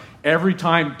your own. Every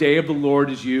time day of the Lord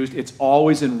is used, it's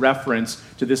always in reference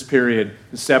to this period,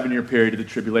 the 7-year period of the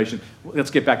tribulation.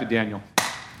 Let's get back to Daniel.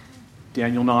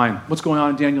 Daniel 9. What's going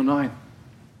on in Daniel 9?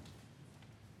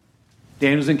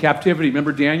 Daniel's in captivity.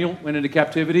 Remember Daniel went into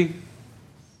captivity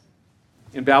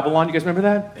in Babylon? You guys remember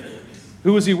that?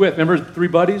 Who was he with? Remember his 3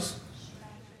 buddies?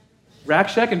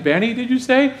 Rakshak and Benny, did you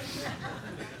say?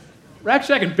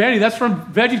 Rakshak and Benny, that's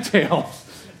from VeggieTales.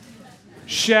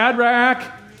 Shadrach,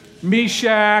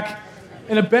 Meshach,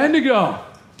 and Abednego.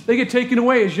 They get taken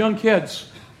away as young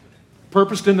kids,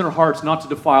 purposed in their hearts not to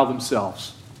defile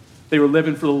themselves. They were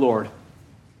living for the Lord.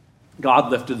 God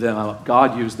lifted them up.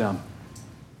 God used them.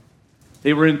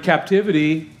 They were in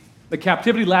captivity. The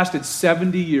captivity lasted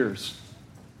 70 years.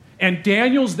 And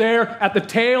Daniel's there at the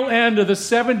tail end of the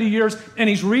 70 years, and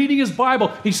he's reading his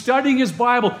Bible. He's studying his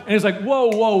Bible, and he's like, whoa,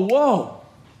 whoa, whoa.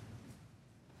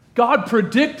 God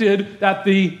predicted that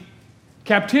the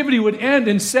captivity would end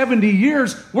in 70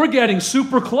 years. We're getting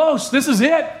super close. This is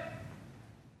it.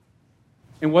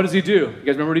 And what does he do? You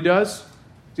guys remember what he does? Does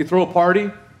he throw a party?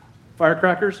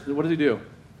 Firecrackers? What does he do?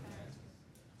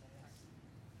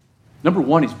 Number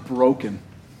one, he's broken.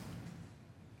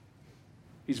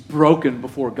 He's broken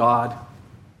before God.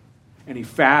 And he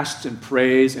fasts and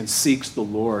prays and seeks the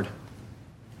Lord.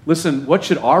 Listen, what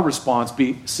should our response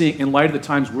be seeing in light of the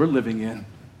times we're living in?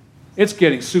 It's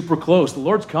getting super close. The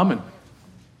Lord's coming.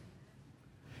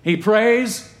 He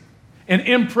prays, and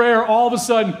in prayer, all of a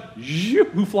sudden,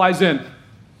 who flies in?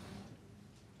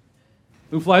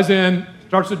 Who flies in?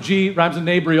 Starts with G, rhymes with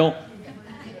Gabriel.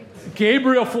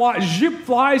 Gabriel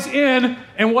flies in,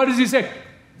 and what does he say?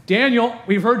 Daniel,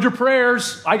 we've heard your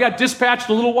prayers. I got dispatched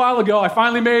a little while ago. I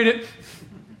finally made it.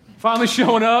 Finally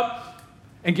showing up.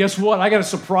 And guess what? I got a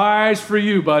surprise for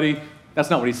you, buddy. That's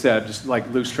not what he said, just like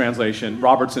loose translation,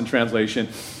 Robertson translation.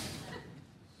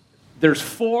 There's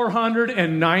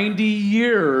 490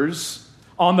 years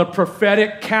on the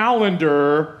prophetic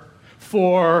calendar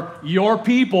for your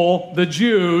people, the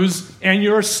Jews, and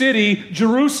your city,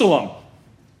 Jerusalem.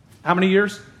 How many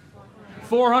years?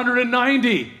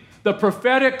 490. The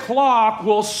prophetic clock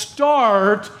will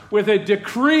start with a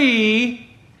decree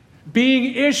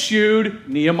being issued,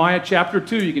 Nehemiah chapter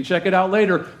 2, you can check it out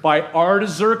later, by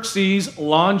Artaxerxes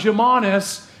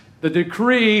Longimanus, the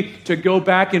decree to go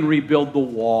back and rebuild the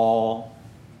wall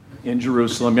in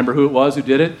Jerusalem. Remember who it was who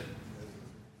did it?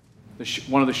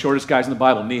 One of the shortest guys in the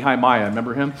Bible, Nehemiah.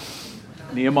 Remember him?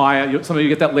 Nehemiah. Some of you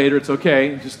get that later. It's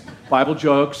okay. Just Bible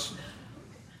jokes.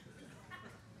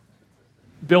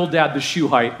 Bildad the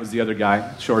Shuhite was the other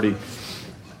guy, shorty.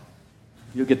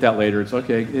 You'll get that later. It's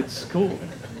okay. It's cool.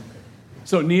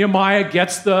 So Nehemiah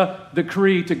gets the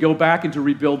decree to go back and to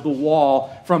rebuild the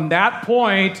wall. From that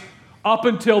point up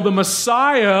until the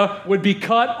Messiah would be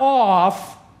cut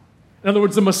off, in other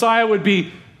words, the Messiah would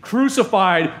be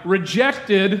crucified,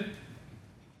 rejected,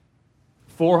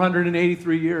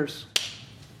 483 years.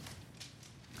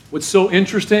 What's so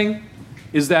interesting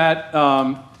is that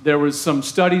there was some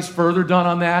studies further done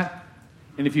on that.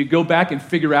 And if you go back and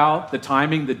figure out the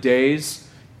timing, the days,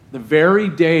 the very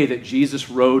day that Jesus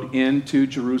rode into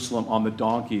Jerusalem on the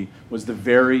donkey was the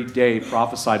very day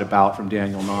prophesied about from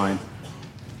Daniel 9.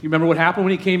 You remember what happened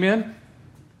when he came in?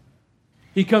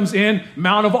 He comes in,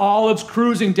 Mount of Olives,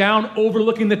 cruising down,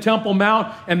 overlooking the Temple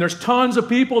Mount, and there's tons of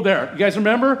people there. You guys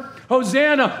remember?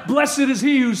 Hosanna, blessed is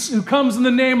he who comes in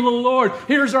the name of the Lord.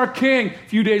 Here's our king. A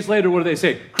few days later, what do they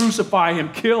say? Crucify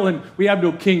him, kill him. We have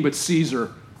no king but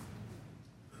Caesar.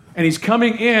 And he's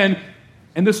coming in,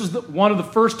 and this was one of the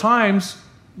first times,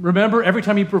 remember, every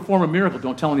time you perform a miracle,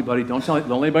 don't tell anybody, don't let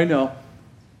anybody know.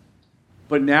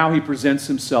 But now he presents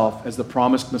himself as the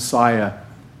promised Messiah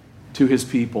to his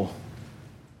people.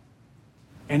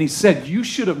 And he said, you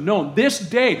should have known this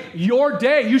day, your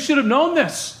day, you should have known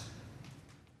this.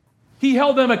 He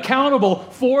held them accountable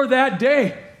for that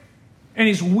day. And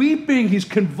he's weeping, he's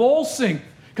convulsing,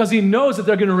 because he knows that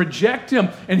they're going to reject him.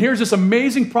 And here's this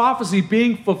amazing prophecy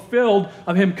being fulfilled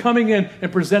of him coming in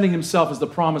and presenting himself as the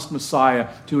promised Messiah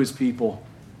to his people.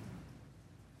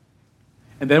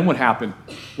 And then what happened?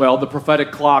 Well, the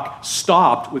prophetic clock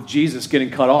stopped with Jesus getting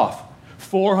cut off.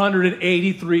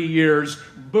 483 years,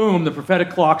 boom, the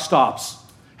prophetic clock stops.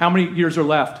 How many years are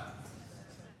left?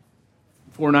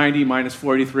 490 minus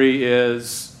 483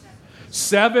 is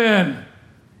 7.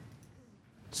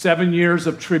 7 years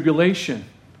of tribulation.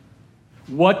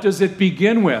 What does it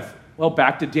begin with? Well,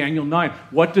 back to Daniel 9.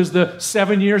 What does the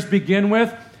 7 years begin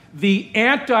with? The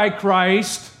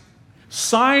Antichrist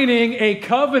signing a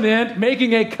covenant,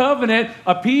 making a covenant,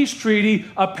 a peace treaty,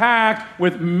 a pact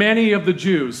with many of the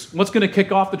Jews. What's going to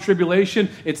kick off the tribulation?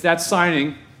 It's that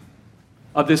signing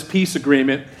of this peace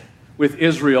agreement with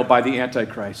Israel by the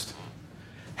Antichrist.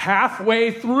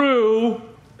 Halfway through,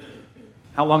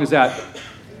 how long is that?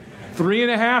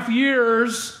 3.5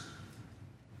 years.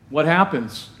 What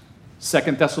happens? 2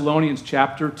 Thessalonians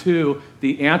chapter 2,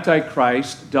 the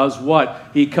Antichrist does what?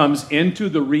 He comes into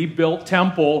the rebuilt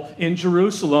temple in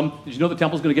Jerusalem. Did you know the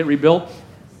temple's going to get rebuilt?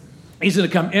 He's going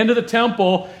to come into the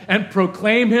temple and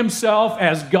proclaim himself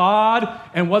as God.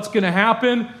 And what's going to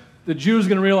happen? The Jews are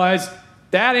going to realize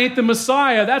that ain't the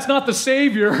Messiah. That's not the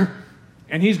Savior.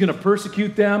 And he's going to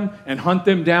persecute them and hunt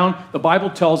them down. The Bible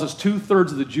tells us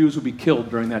 2/3 of the Jews will be killed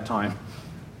during that time.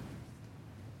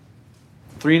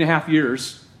 3.5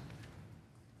 years.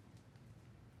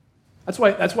 That's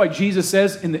why Jesus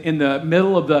says in the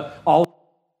middle of the all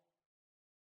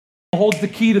holds the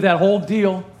key to that whole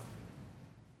deal.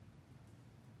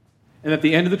 And at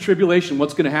the end of the tribulation,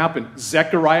 what's going to happen?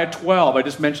 Zechariah 12. I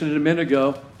just mentioned it a minute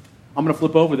ago. I'm going to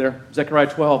flip over there. Zechariah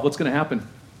 12. What's going to happen?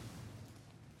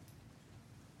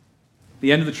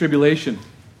 The end of the tribulation.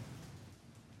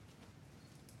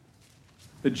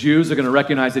 The Jews are going to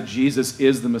recognize that Jesus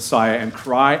is the Messiah and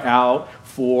cry out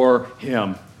for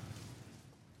him.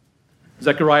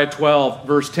 Zechariah 12,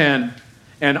 verse 10.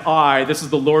 And I, this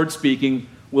is the Lord speaking,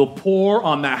 will pour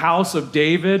on the house of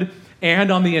David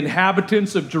and on the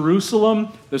inhabitants of Jerusalem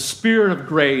the spirit of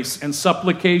grace and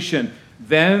supplication.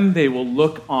 Then they will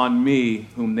look on me,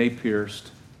 whom they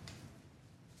pierced.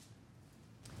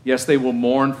 Yes, they will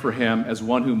mourn for him as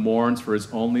one who mourns for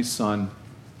his only son,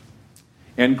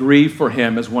 and grieve for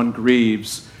him as one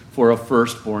grieves for a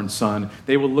firstborn son.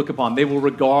 They will look upon, they will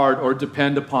regard or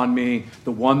depend upon me,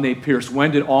 the one they pierced.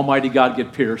 When did Almighty God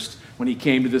get pierced? When he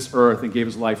came to this earth and gave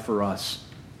his life for us.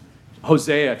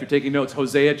 Hosea, if you're taking notes,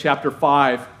 Hosea chapter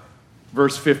 5,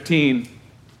 verse 15,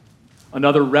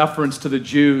 another reference to the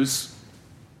Jews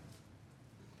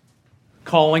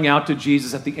calling out to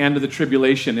Jesus at the end of the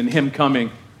tribulation and him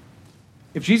coming.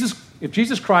 If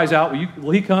Jesus cries out,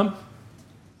 will he come?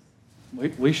 Will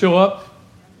he show up?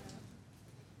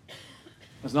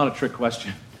 That's not a trick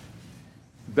question.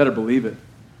 You better believe it.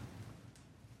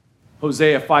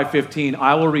 Hosea 5:15,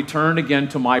 I will return again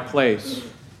to my place.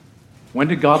 When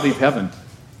did God leave heaven?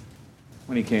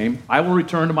 When he came. I will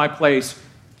return to my place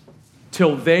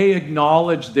till they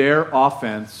acknowledge their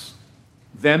offense.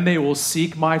 Then they will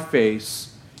seek my face.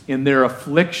 In their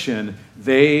affliction,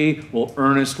 they will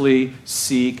earnestly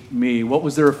seek me. What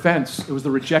was their offense? It was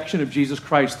the rejection of Jesus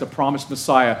Christ, the promised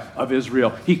Messiah of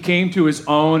Israel. He came to his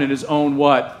own, and his own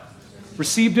what?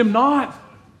 Received him not.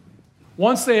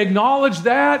 Once they acknowledge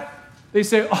that, they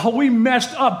say, oh, we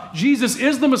messed up. Jesus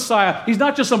is the Messiah. He's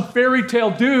not just some fairy tale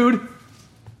dude.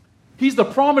 He's the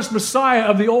promised Messiah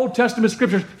of the Old Testament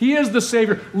scriptures. He is the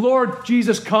Savior. Lord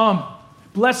Jesus, come.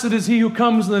 Blessed is he who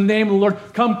comes in the name of the Lord.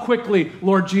 Come quickly,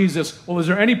 Lord Jesus. Well, is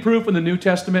there any proof in the New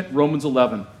Testament? Romans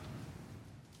 11.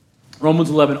 Romans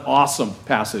 11, awesome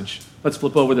passage. Let's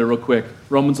flip over there real quick.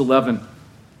 Romans 11.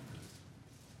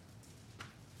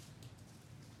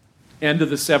 End of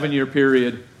the 7-year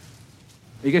period.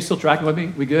 Are you guys still tracking with me?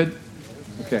 We good?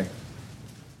 Okay.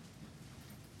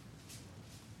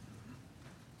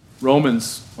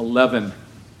 Romans 11.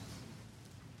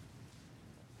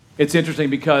 It's interesting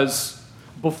because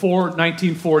before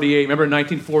 1948, remember in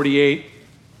 1948,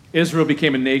 Israel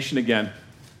became a nation again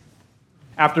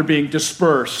after being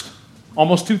dispersed.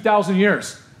 Almost 2,000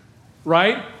 years,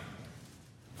 right?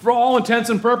 For all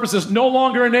intents and purposes, no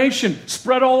longer a nation,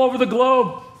 spread all over the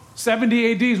globe.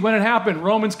 70 AD is when it happened.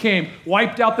 Romans came,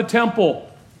 wiped out the temple,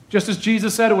 just as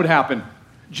Jesus said it would happen.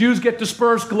 Jews get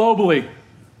dispersed globally,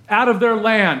 out of their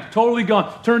land, totally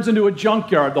gone, turns into a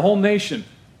junkyard, the whole nation.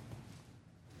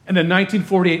 And then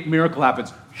 1948, miracle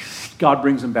happens. God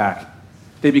brings them back.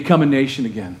 They become a nation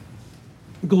again.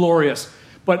 Glorious.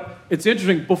 But it's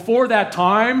interesting, before that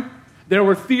time, there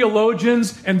were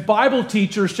theologians and Bible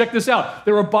teachers. Check this out.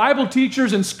 There were Bible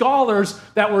teachers and scholars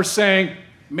that were saying,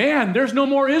 man, there's no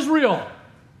more Israel.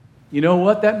 You know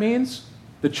what that means?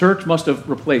 The church must have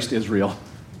replaced Israel.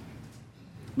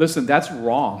 Listen, that's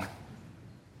wrong.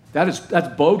 That's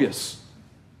bogus.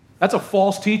 That's a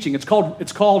false teaching. It's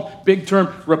called big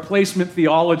term replacement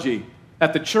theology,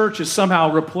 that the church has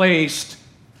somehow replaced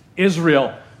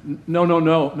Israel.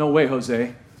 No way,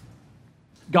 Jose.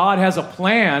 God has a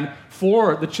plan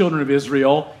for the children of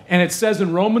Israel, and it says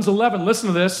in Romans 11, listen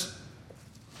to this.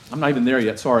 I'm not even there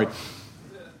yet, sorry.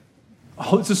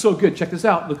 Oh, this is so good. Check this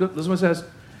out. Look, listen what it says.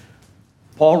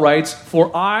 Paul writes,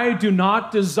 for I do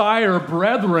not desire,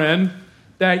 brethren,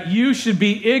 that you should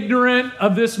be ignorant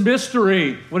of this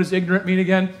mystery. What does ignorant mean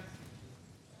again?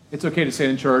 It's okay to say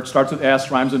it in church. Starts with S,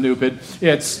 rhymes with stupid.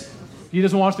 He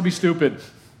doesn't want us to be stupid.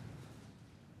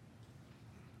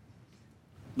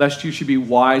 Lest you should be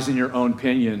wise in your own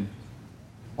opinion,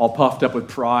 all puffed up with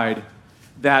pride.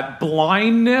 That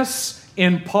blindness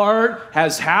in part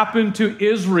has happened to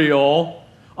Israel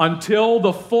until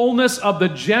the fullness of the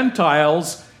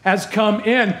Gentiles has come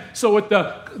in. So with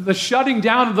the shutting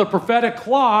down of the prophetic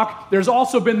clock, there's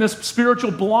also been this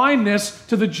spiritual blindness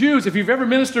to the Jews. If you've ever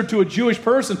ministered to a Jewish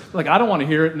person, like, I don't want to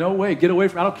hear it. No way. Get away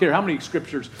from it. I don't care how many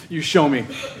scriptures you show me.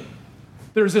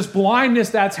 There's this blindness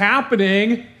that's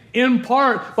happening in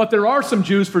part, but there are some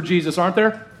Jews for Jesus, aren't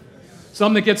there?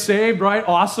 Some that get saved, right?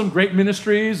 Awesome, great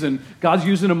ministries, and God's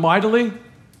using them mightily.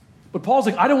 But Paul's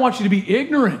like, I don't want you to be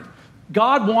ignorant.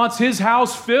 God wants his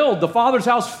house filled, the Father's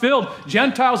house filled.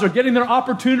 Gentiles are getting their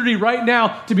opportunity right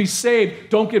now to be saved.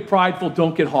 Don't get prideful.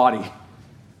 Don't get haughty.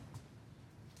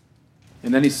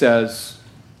 And then he says,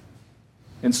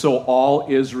 and so all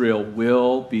Israel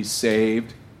will be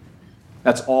saved.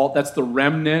 That's the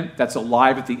remnant that's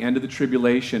alive at the end of the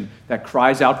tribulation that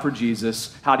cries out for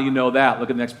Jesus. How do you know that? Look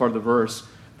at the next part of the verse.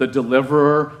 The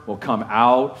deliverer will come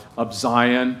out of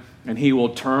Zion, and he will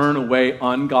turn away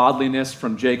ungodliness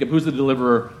from Jacob. Who's the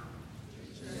deliverer?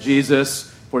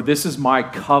 Jesus. For this is my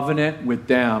covenant with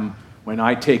them when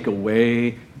I take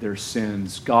away their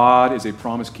sins. God is a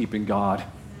promise-keeping God.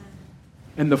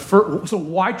 And so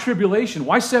why tribulation?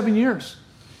 Why 7 years?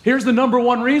 Here's the number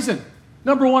one reason.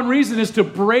 Number one reason is to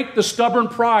break the stubborn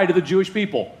pride of the Jewish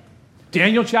people.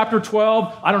 Daniel chapter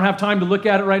 12, I don't have time to look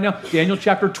at it right now. Daniel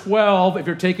chapter 12, if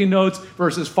you're taking notes,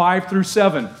 verses 5 through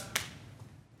 7.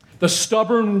 The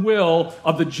stubborn will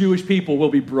of the Jewish people will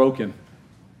be broken.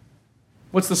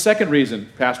 What's the second reason,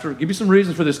 Pastor? Give me some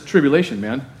reasons for this tribulation,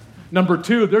 man. Number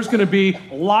two, there's going to be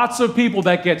lots of people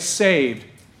that get saved.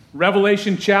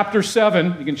 Revelation chapter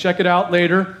 7, you can check it out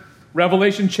later.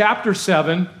 Revelation chapter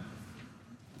 7.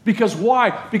 Because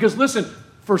why? Because listen,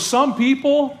 for some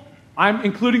people, I'm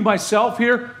including myself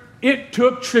here, it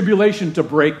took tribulation to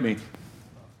break me.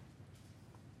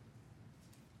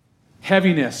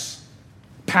 Heaviness,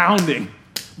 pounding,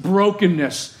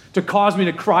 brokenness to cause me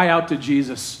to cry out to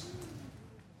Jesus.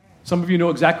 Some of you know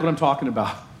exactly what I'm talking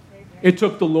about. It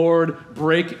took the Lord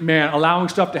allowing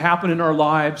stuff to happen in our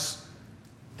lives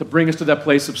to bring us to that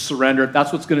place of surrender.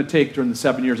 That's what's going to take during the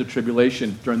 7 years of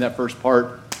tribulation, during that first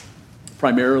part,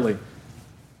 primarily.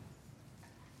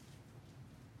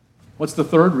 What's the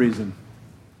third reason?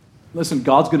 Listen,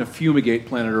 God's going to fumigate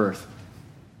planet Earth.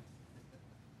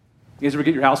 You guys ever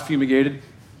get your house fumigated?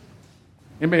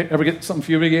 Anybody ever get something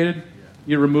fumigated? Yeah.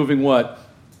 You're removing what?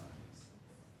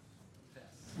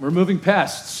 Removing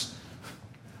pests.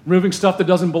 Removing stuff that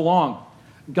doesn't belong.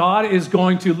 God is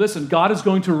going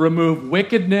to remove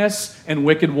wickedness and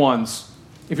wicked ones.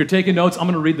 If you're taking notes, I'm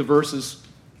going to read the verses.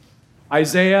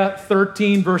 Isaiah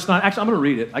 13, verse 9. Actually, I'm going to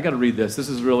read it. I got to read this. This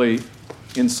is really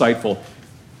insightful.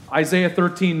 Isaiah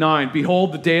 13, 9.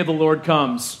 Behold, the day of the Lord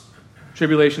comes,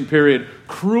 tribulation period,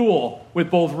 cruel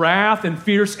with both wrath and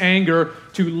fierce anger,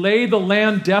 to lay the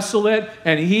land desolate,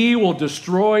 and he will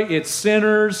destroy its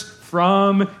sinners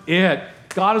from it.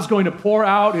 God is going to pour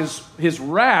out his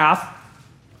wrath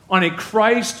on a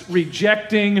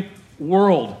Christ-rejecting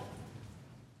world.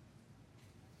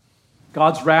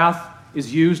 God's wrath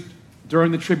is used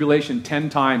during the tribulation 10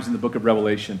 times in the book of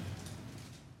Revelation.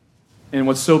 And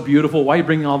what's so beautiful, why are you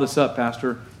bringing all this up,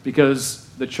 Pastor? Because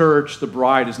the church, the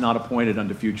bride, is not appointed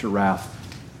unto future wrath.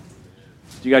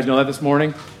 Do you guys know that this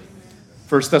morning?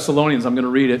 1 Thessalonians, I'm going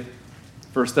to read it.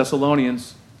 1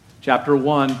 Thessalonians, chapter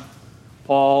 1.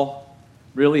 Paul,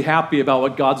 really happy about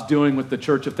what God's doing with the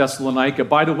church of Thessalonica.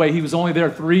 By the way, he was only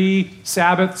there 3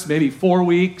 Sabbaths, maybe 4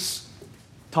 weeks,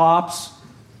 tops.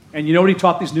 And you know what he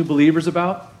taught these new believers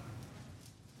about?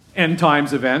 End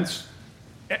times events.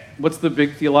 What's the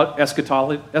big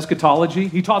eschatology?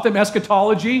 He taught them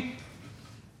eschatology.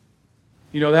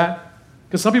 You know that?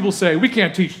 Because some people say, we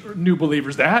can't teach new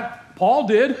believers that. Paul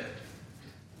did.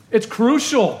 It's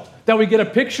crucial that we get a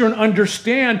picture and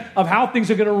understand of how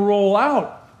things are going to roll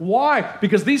out. Why?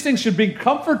 Because these things should bring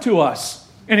comfort to us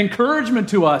and encouragement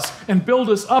to us and build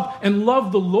us up and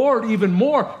love the Lord even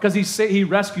more because he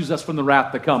rescues us from the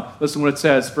wrath to come. Listen to what it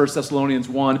says, 1 Thessalonians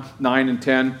 1, 9 and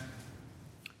 10.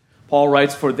 Paul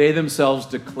writes, for they themselves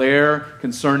declare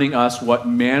concerning us what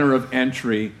manner of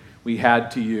entry we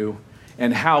had to you,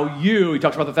 and how you, he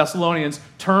talks about the Thessalonians,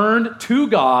 turned to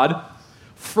God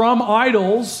from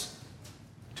idols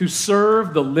to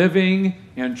serve the living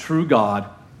and true God,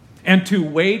 and to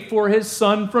wait for his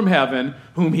Son from heaven,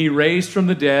 whom he raised from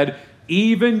the dead,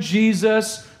 even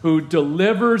Jesus, who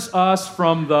delivers us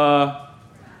from the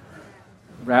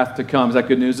wrath to come. Is that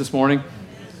good news this morning?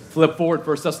 Flip forward,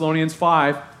 1 Thessalonians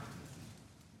 5.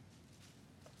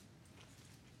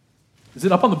 Is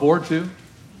it up on the board too?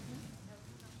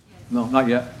 No, not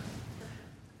yet.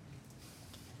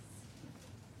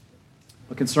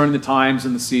 But concerning the times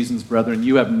and the seasons, brethren,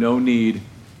 you have no need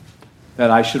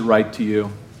that I should write to you.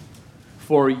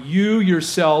 For you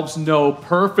yourselves know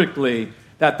perfectly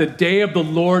that the day of the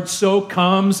Lord so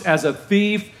comes as a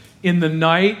thief in the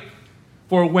night.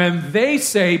 For when they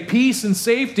say peace and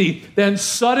safety, then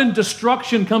sudden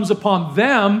destruction comes upon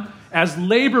them as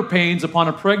labor pains upon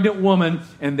a pregnant woman,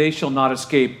 and they shall not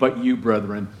escape. But you,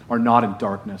 brethren, are not in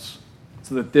darkness. It's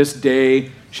so that this day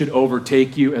should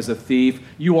overtake you as a thief.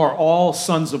 You are all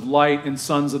sons of light and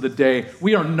sons of the day.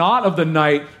 We are not of the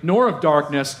night, nor of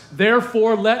darkness.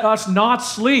 Therefore, let us not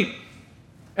sleep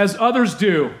as others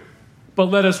do, but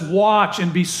let us watch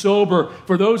and be sober.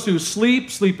 For those who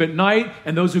sleep, sleep at night,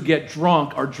 and those who get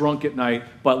drunk are drunk at night.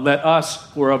 But let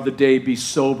us who are of the day be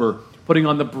sober, putting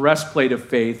on the breastplate of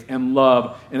faith and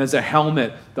love, and as a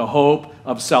helmet, the hope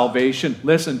of salvation.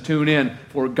 Listen, tune in,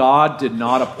 for God did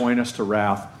not appoint us to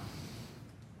wrath.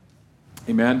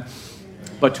 Amen?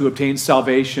 But to obtain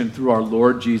salvation through our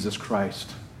Lord Jesus Christ.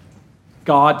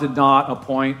 God did not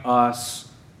appoint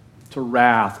us to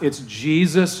wrath. It's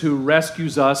Jesus who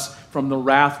rescues us from the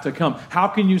wrath to come. How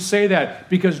can you say that?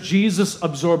 Because Jesus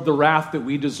absorbed the wrath that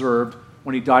we deserved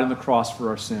when he died on the cross for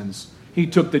our sins. He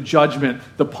took the judgment,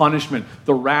 the punishment,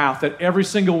 the wrath that every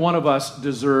single one of us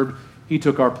deserved. He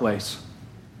took our place.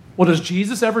 Well, does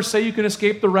Jesus ever say you can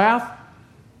escape the wrath?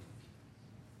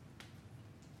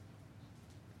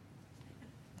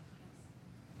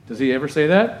 Does he ever say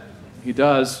that? He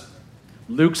does.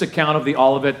 Luke's account of the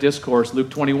Olivet Discourse, Luke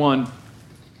 21.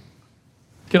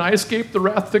 Can I escape the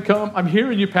wrath to come? I'm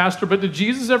hearing you, Pastor, but did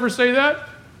Jesus ever say that?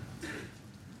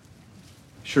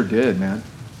 Sure did, man.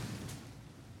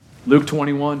 Luke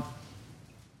 21.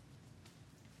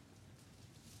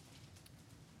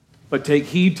 But take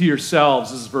heed to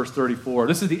yourselves, this is verse 34.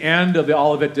 This is the end of the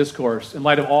Olivet Discourse in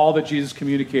light of all that Jesus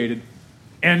communicated.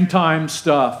 End time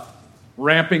stuff.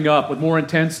 Ramping up with more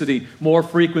intensity, more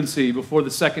frequency before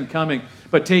the second coming.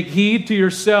 But take heed to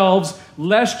yourselves,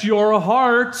 lest your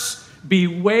hearts be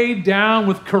weighed down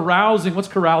with carousing. What's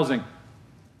carousing?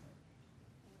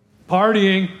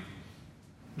 Partying,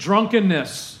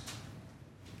 drunkenness,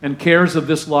 and cares of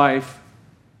this life.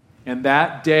 And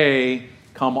that day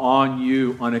come on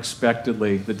you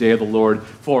unexpectedly, the day of the Lord.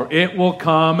 For it will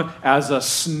come as a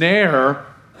snare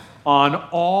on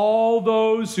all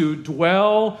those who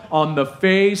dwell on the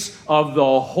face of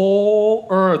the whole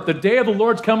earth. The day of the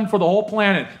Lord's coming for the whole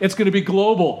planet. It's going to be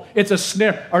global. It's a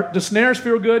snare. Do snares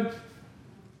feel good?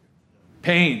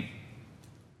 Pain.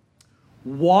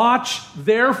 Watch,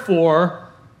 therefore,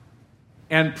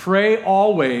 and pray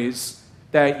always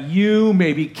that you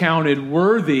may be counted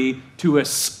worthy to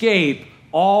escape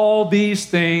all these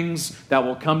things that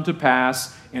will come to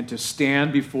pass and to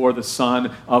stand before the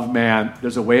Son of Man.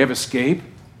 There's a way of escape.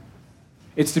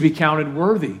 It's to be counted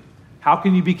worthy. How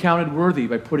can you be counted worthy?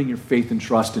 By putting your faith and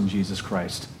trust in Jesus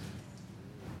Christ.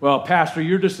 Well, Pastor,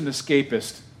 you're just an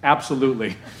escapist.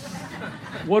 Absolutely.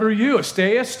 What are you, a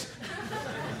stayist?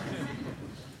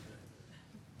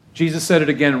 Jesus said it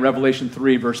again in Revelation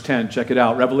 3, verse 10. Check it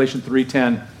out. Revelation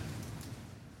 3:10.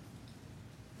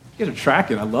 You guys are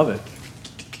tracking. I love it.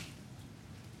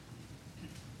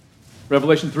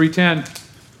 Revelation 3:10,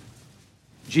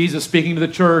 Jesus speaking to the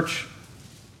church,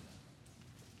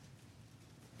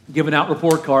 giving out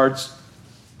report cards.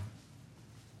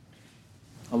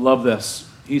 I love this.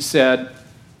 He said,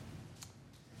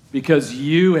 because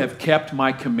you have kept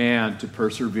my command to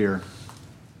persevere,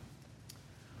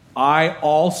 I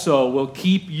also will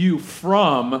keep you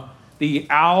from the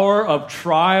hour of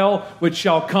trial which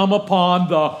shall come upon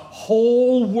the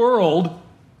whole world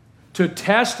to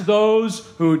test those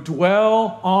who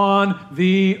dwell on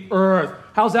the earth.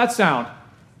 How's that sound?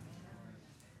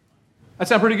 That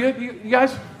sound pretty good, you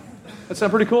guys? That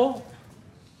sound pretty cool?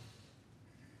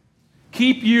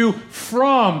 Keep you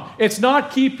from. It's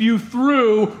not keep you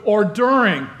through or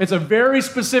during. It's a very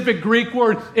specific Greek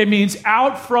word. It means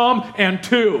out from and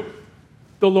to.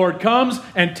 The Lord comes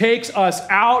and takes us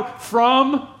out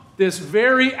from this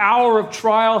very hour of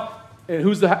trial. And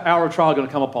who's the hour of trial going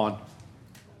to come upon?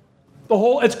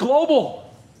 It's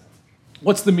global.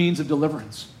 What's the means of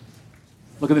deliverance?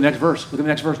 Look at the next verse. Look at the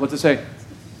next verse. What's it say?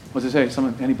 What's it say?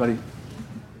 Anybody?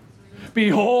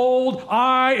 Behold,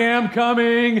 I am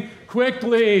coming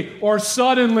quickly or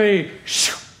suddenly.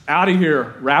 Out of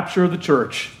here. Rapture of the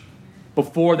church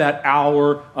before that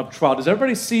hour of trial. Does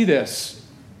everybody see this?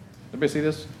 Everybody see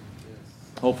this?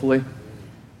 Hopefully.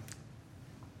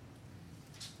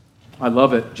 I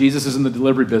love it. Jesus is in the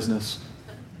delivery business.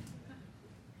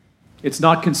 It's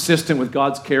not consistent with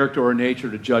God's character or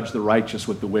nature to judge the righteous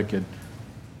with the wicked.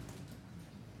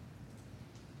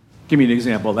 Give me an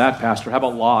example of that, Pastor. How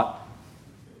about Lot?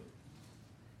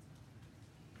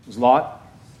 Was Lot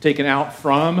taken out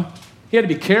from? He had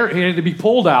to be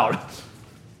pulled out.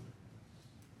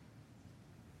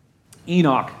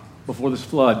 Enoch before this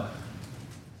flood.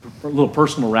 A little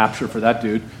personal rapture for that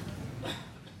dude.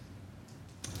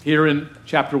 Here in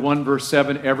chapter 1, verse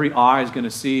 7, every eye is going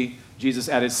to see Jesus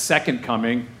at his second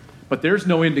coming, but there's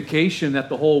no indication that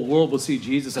the whole world will see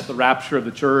Jesus at the rapture of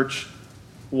the church.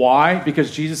 Why?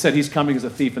 Because Jesus said he's coming as a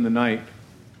thief in the night.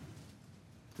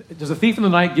 Does a thief in the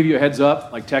night give you a heads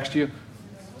up, like text you?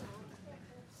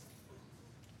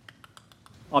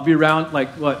 I'll be around,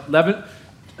 11?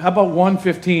 How about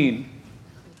 1:15?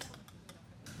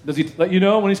 Does he let you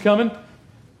know when he's coming?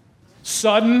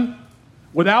 Sudden,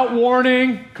 without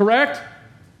warning, correct?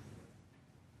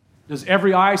 Does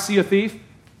every eye see a thief?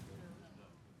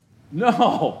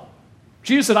 No.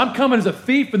 Jesus said, I'm coming as a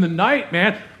thief in the night,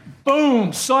 man.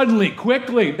 Boom, suddenly,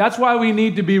 quickly. That's why we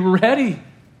need to be ready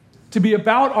to be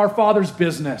about our Father's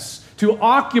business, to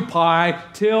occupy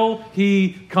till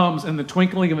he comes in the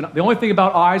twinkling of an eye. The only thing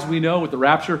about eyes we know with the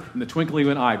rapture, in the twinkling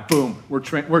of an eye, boom,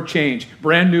 we're changed.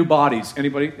 Brand new bodies.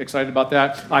 Anybody excited about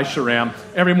that? I sure am.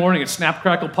 Every morning it's snap,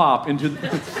 crackle, pop into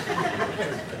the...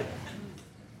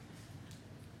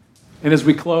 And as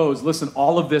we close, listen,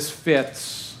 all of this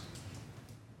fits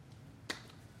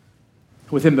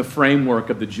within the framework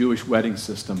of the Jewish wedding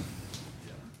system.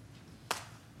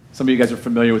 Some of you guys are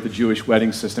familiar with the Jewish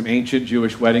wedding system, ancient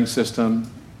Jewish wedding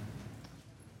system.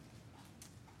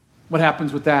 What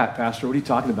happens with that, Pastor? What are you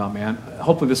talking about, man?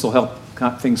 Hopefully this will help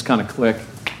things kind of click.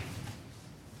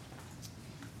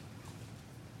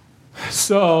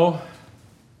 So,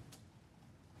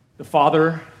 the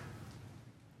father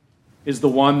is the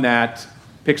one that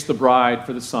picks the bride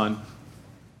for the son.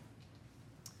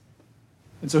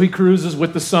 And so he cruises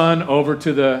with the son over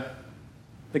to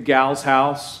the gal's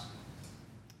house,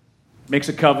 makes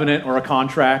a covenant or a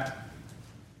contract,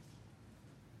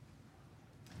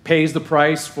 pays the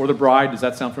price for the bride. Does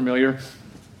that sound familiar?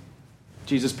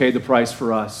 Jesus paid the price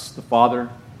for us. The Father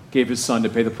gave his Son to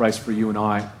pay the price for you and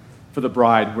I. For the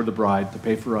bride, we're the bride, to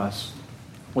pay for us.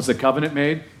 Was the covenant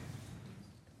made?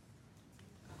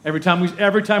 Every time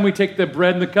we take the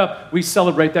bread and the cup, we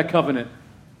celebrate that covenant.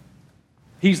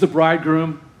 He's the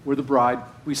bridegroom, we're the bride.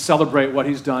 We celebrate what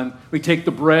he's done. We take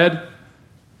the bread.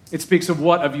 It speaks of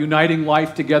what? Of uniting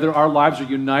life together. Our lives are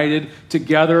united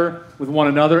together with one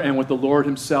another and with the Lord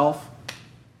himself.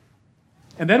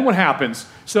 And then what happens?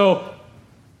 So,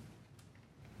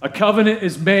 a covenant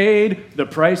is made, the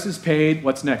price is paid.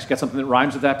 What's next? Got something that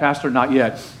rhymes with that, Pastor? Not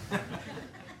yet.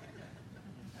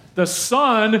 The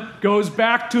son goes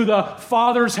back to the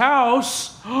father's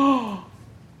house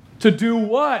to do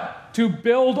what? To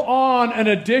build on an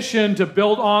addition, to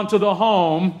build onto the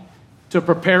home, to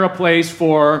prepare a place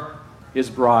for his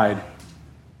bride.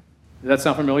 Does that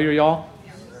sound familiar, y'all?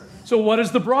 Yes. So what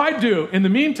does the bride do in the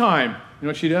meantime? You know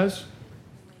what she does?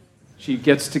 She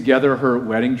gets together her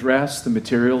wedding dress, the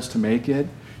materials to make it.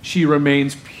 She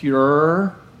remains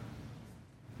pure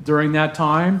during that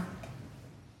time.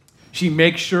 She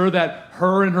makes sure that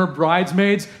her and her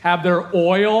bridesmaids have their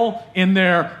oil in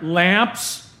their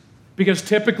lamps, because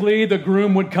typically the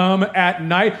groom would come at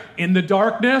night in the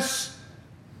darkness.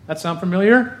 That sound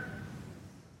familiar?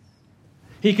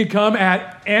 He could come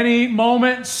at any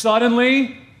moment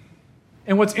suddenly.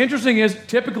 And what's interesting is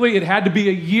typically it had to be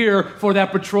a year for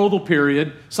that betrothal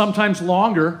period, sometimes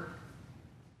longer.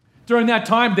 During that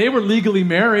time, they were legally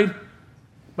married,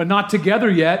 but not together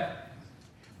yet.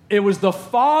 It was the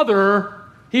father,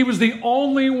 he was the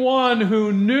only one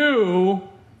who knew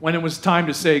when it was time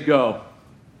to say go.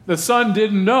 The son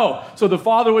didn't know. So the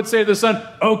father would say to the son,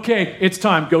 okay, it's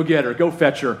time, go get her, go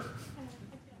fetch her.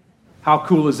 How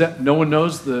cool is that? No one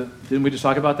knows didn't we just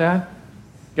talk about that?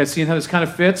 You guys seeing how this kind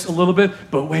of fits a little bit?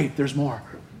 But wait, there's more.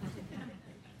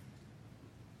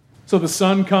 So the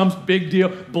son comes, big deal,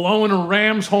 blowing a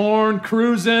ram's horn,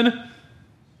 cruising.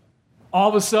 All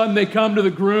of a sudden they come to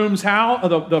the groom's house,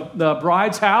 the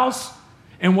bride's house.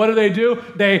 And what do?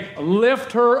 They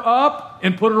lift her up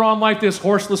and put her on like this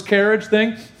horseless carriage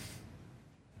thing.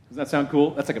 Does that sound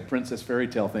cool? That's like a princess fairy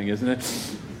tale thing, isn't it? I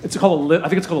think it's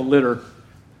called a litter.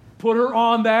 Put her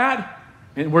on that,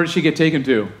 and where did she get taken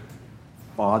to?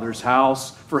 Father's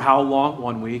house. For how long?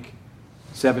 1 week.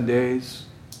 7 days.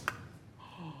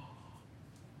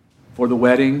 For the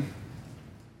wedding.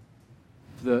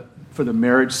 For the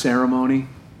marriage ceremony.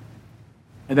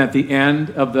 And at the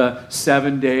end of the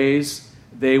 7 days,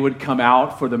 they would come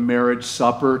out for the marriage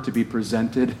supper to be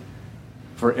presented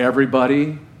for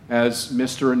everybody as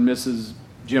Mr. and Mrs.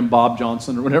 Jim Bob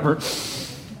Johnson or whatever.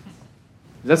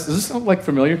 Does this sound like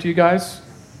familiar to you guys?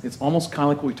 It's almost kind of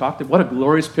like what we talked about. What a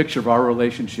glorious picture of our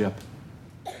relationship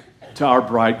to our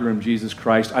bridegroom, Jesus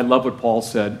Christ. I love what Paul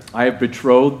said. I have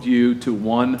betrothed you to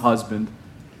one husband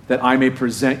that I may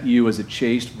present you as a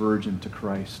chaste virgin to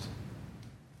Christ.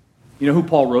 You know who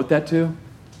Paul wrote that to?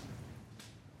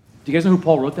 Do you guys know who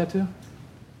Paul wrote that to?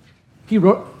 He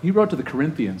wrote to the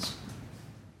Corinthians.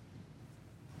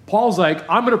 Paul's like,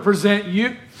 I'm going to present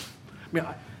you.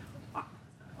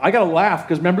 I got to laugh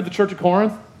because remember the church of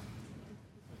Corinth?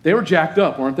 They were jacked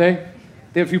up, weren't they?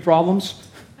 They had a few problems.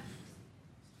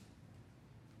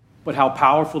 But how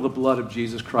powerful the blood of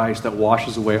Jesus Christ that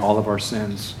washes away all of our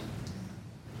sins.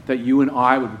 That you and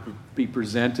I would be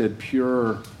presented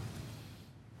pure,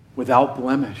 without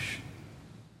blemish.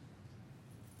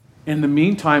 In the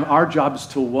meantime, our job is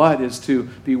to what? Is to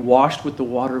be washed with the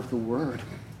water of the Word.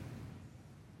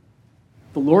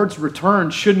 The Lord's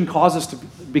return shouldn't cause us to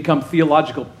become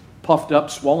theological, puffed up,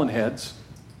 swollen heads.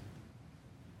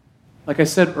 Like I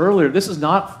said earlier,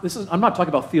 I'm not talking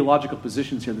about theological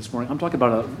positions here this morning. I'm talking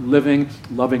about a living,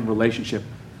 loving relationship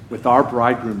with our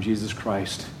bridegroom, Jesus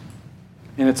Christ.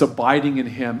 And it's abiding in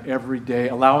Him every day,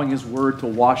 allowing His Word to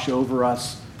wash over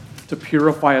us, to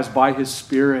purify us by His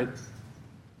Spirit,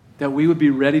 that we would be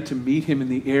ready to meet Him in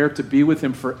the air, to be with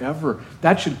Him forever.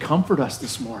 That should comfort us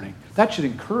this morning. That should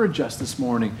encourage us this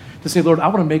morning to say, Lord, I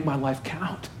want to make my life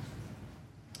count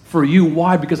for you.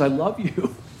 Why? Because I love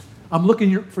you. I'm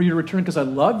looking for you to return because I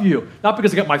love you. Not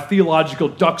because I got my theological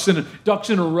ducks in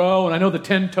a row and I know the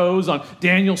 10 toes on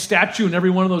Daniel's statue and every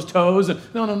one of those toes. And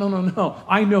no.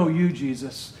 I know you,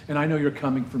 Jesus, and I know you're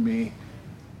coming for me.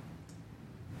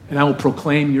 And I will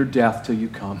proclaim your death till you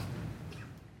come.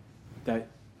 That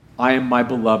I am my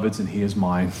beloved's and He is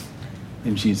mine.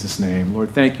 In Jesus' name.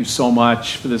 Lord, thank you so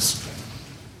much for this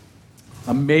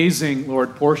amazing,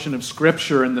 Lord, portion of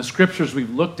Scripture and the Scriptures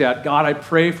we've looked at. God, I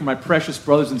pray for my precious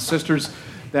brothers and sisters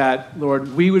that,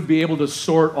 Lord, we would be able to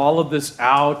sort all of this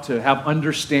out, to have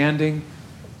understanding.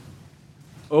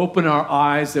 Open our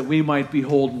eyes that we might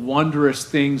behold wondrous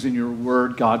things in your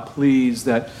word, God, please,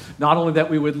 that not only that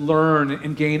we would learn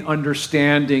and gain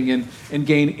understanding and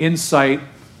gain insight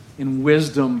and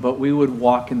wisdom, but we would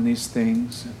walk in these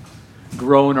things and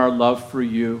grow in our love for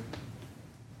you,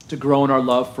 to grow in our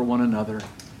love for one another,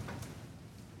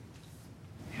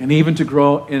 and even to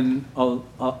grow in a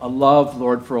love,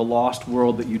 Lord, for a lost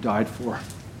world that you died for,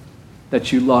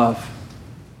 that you love.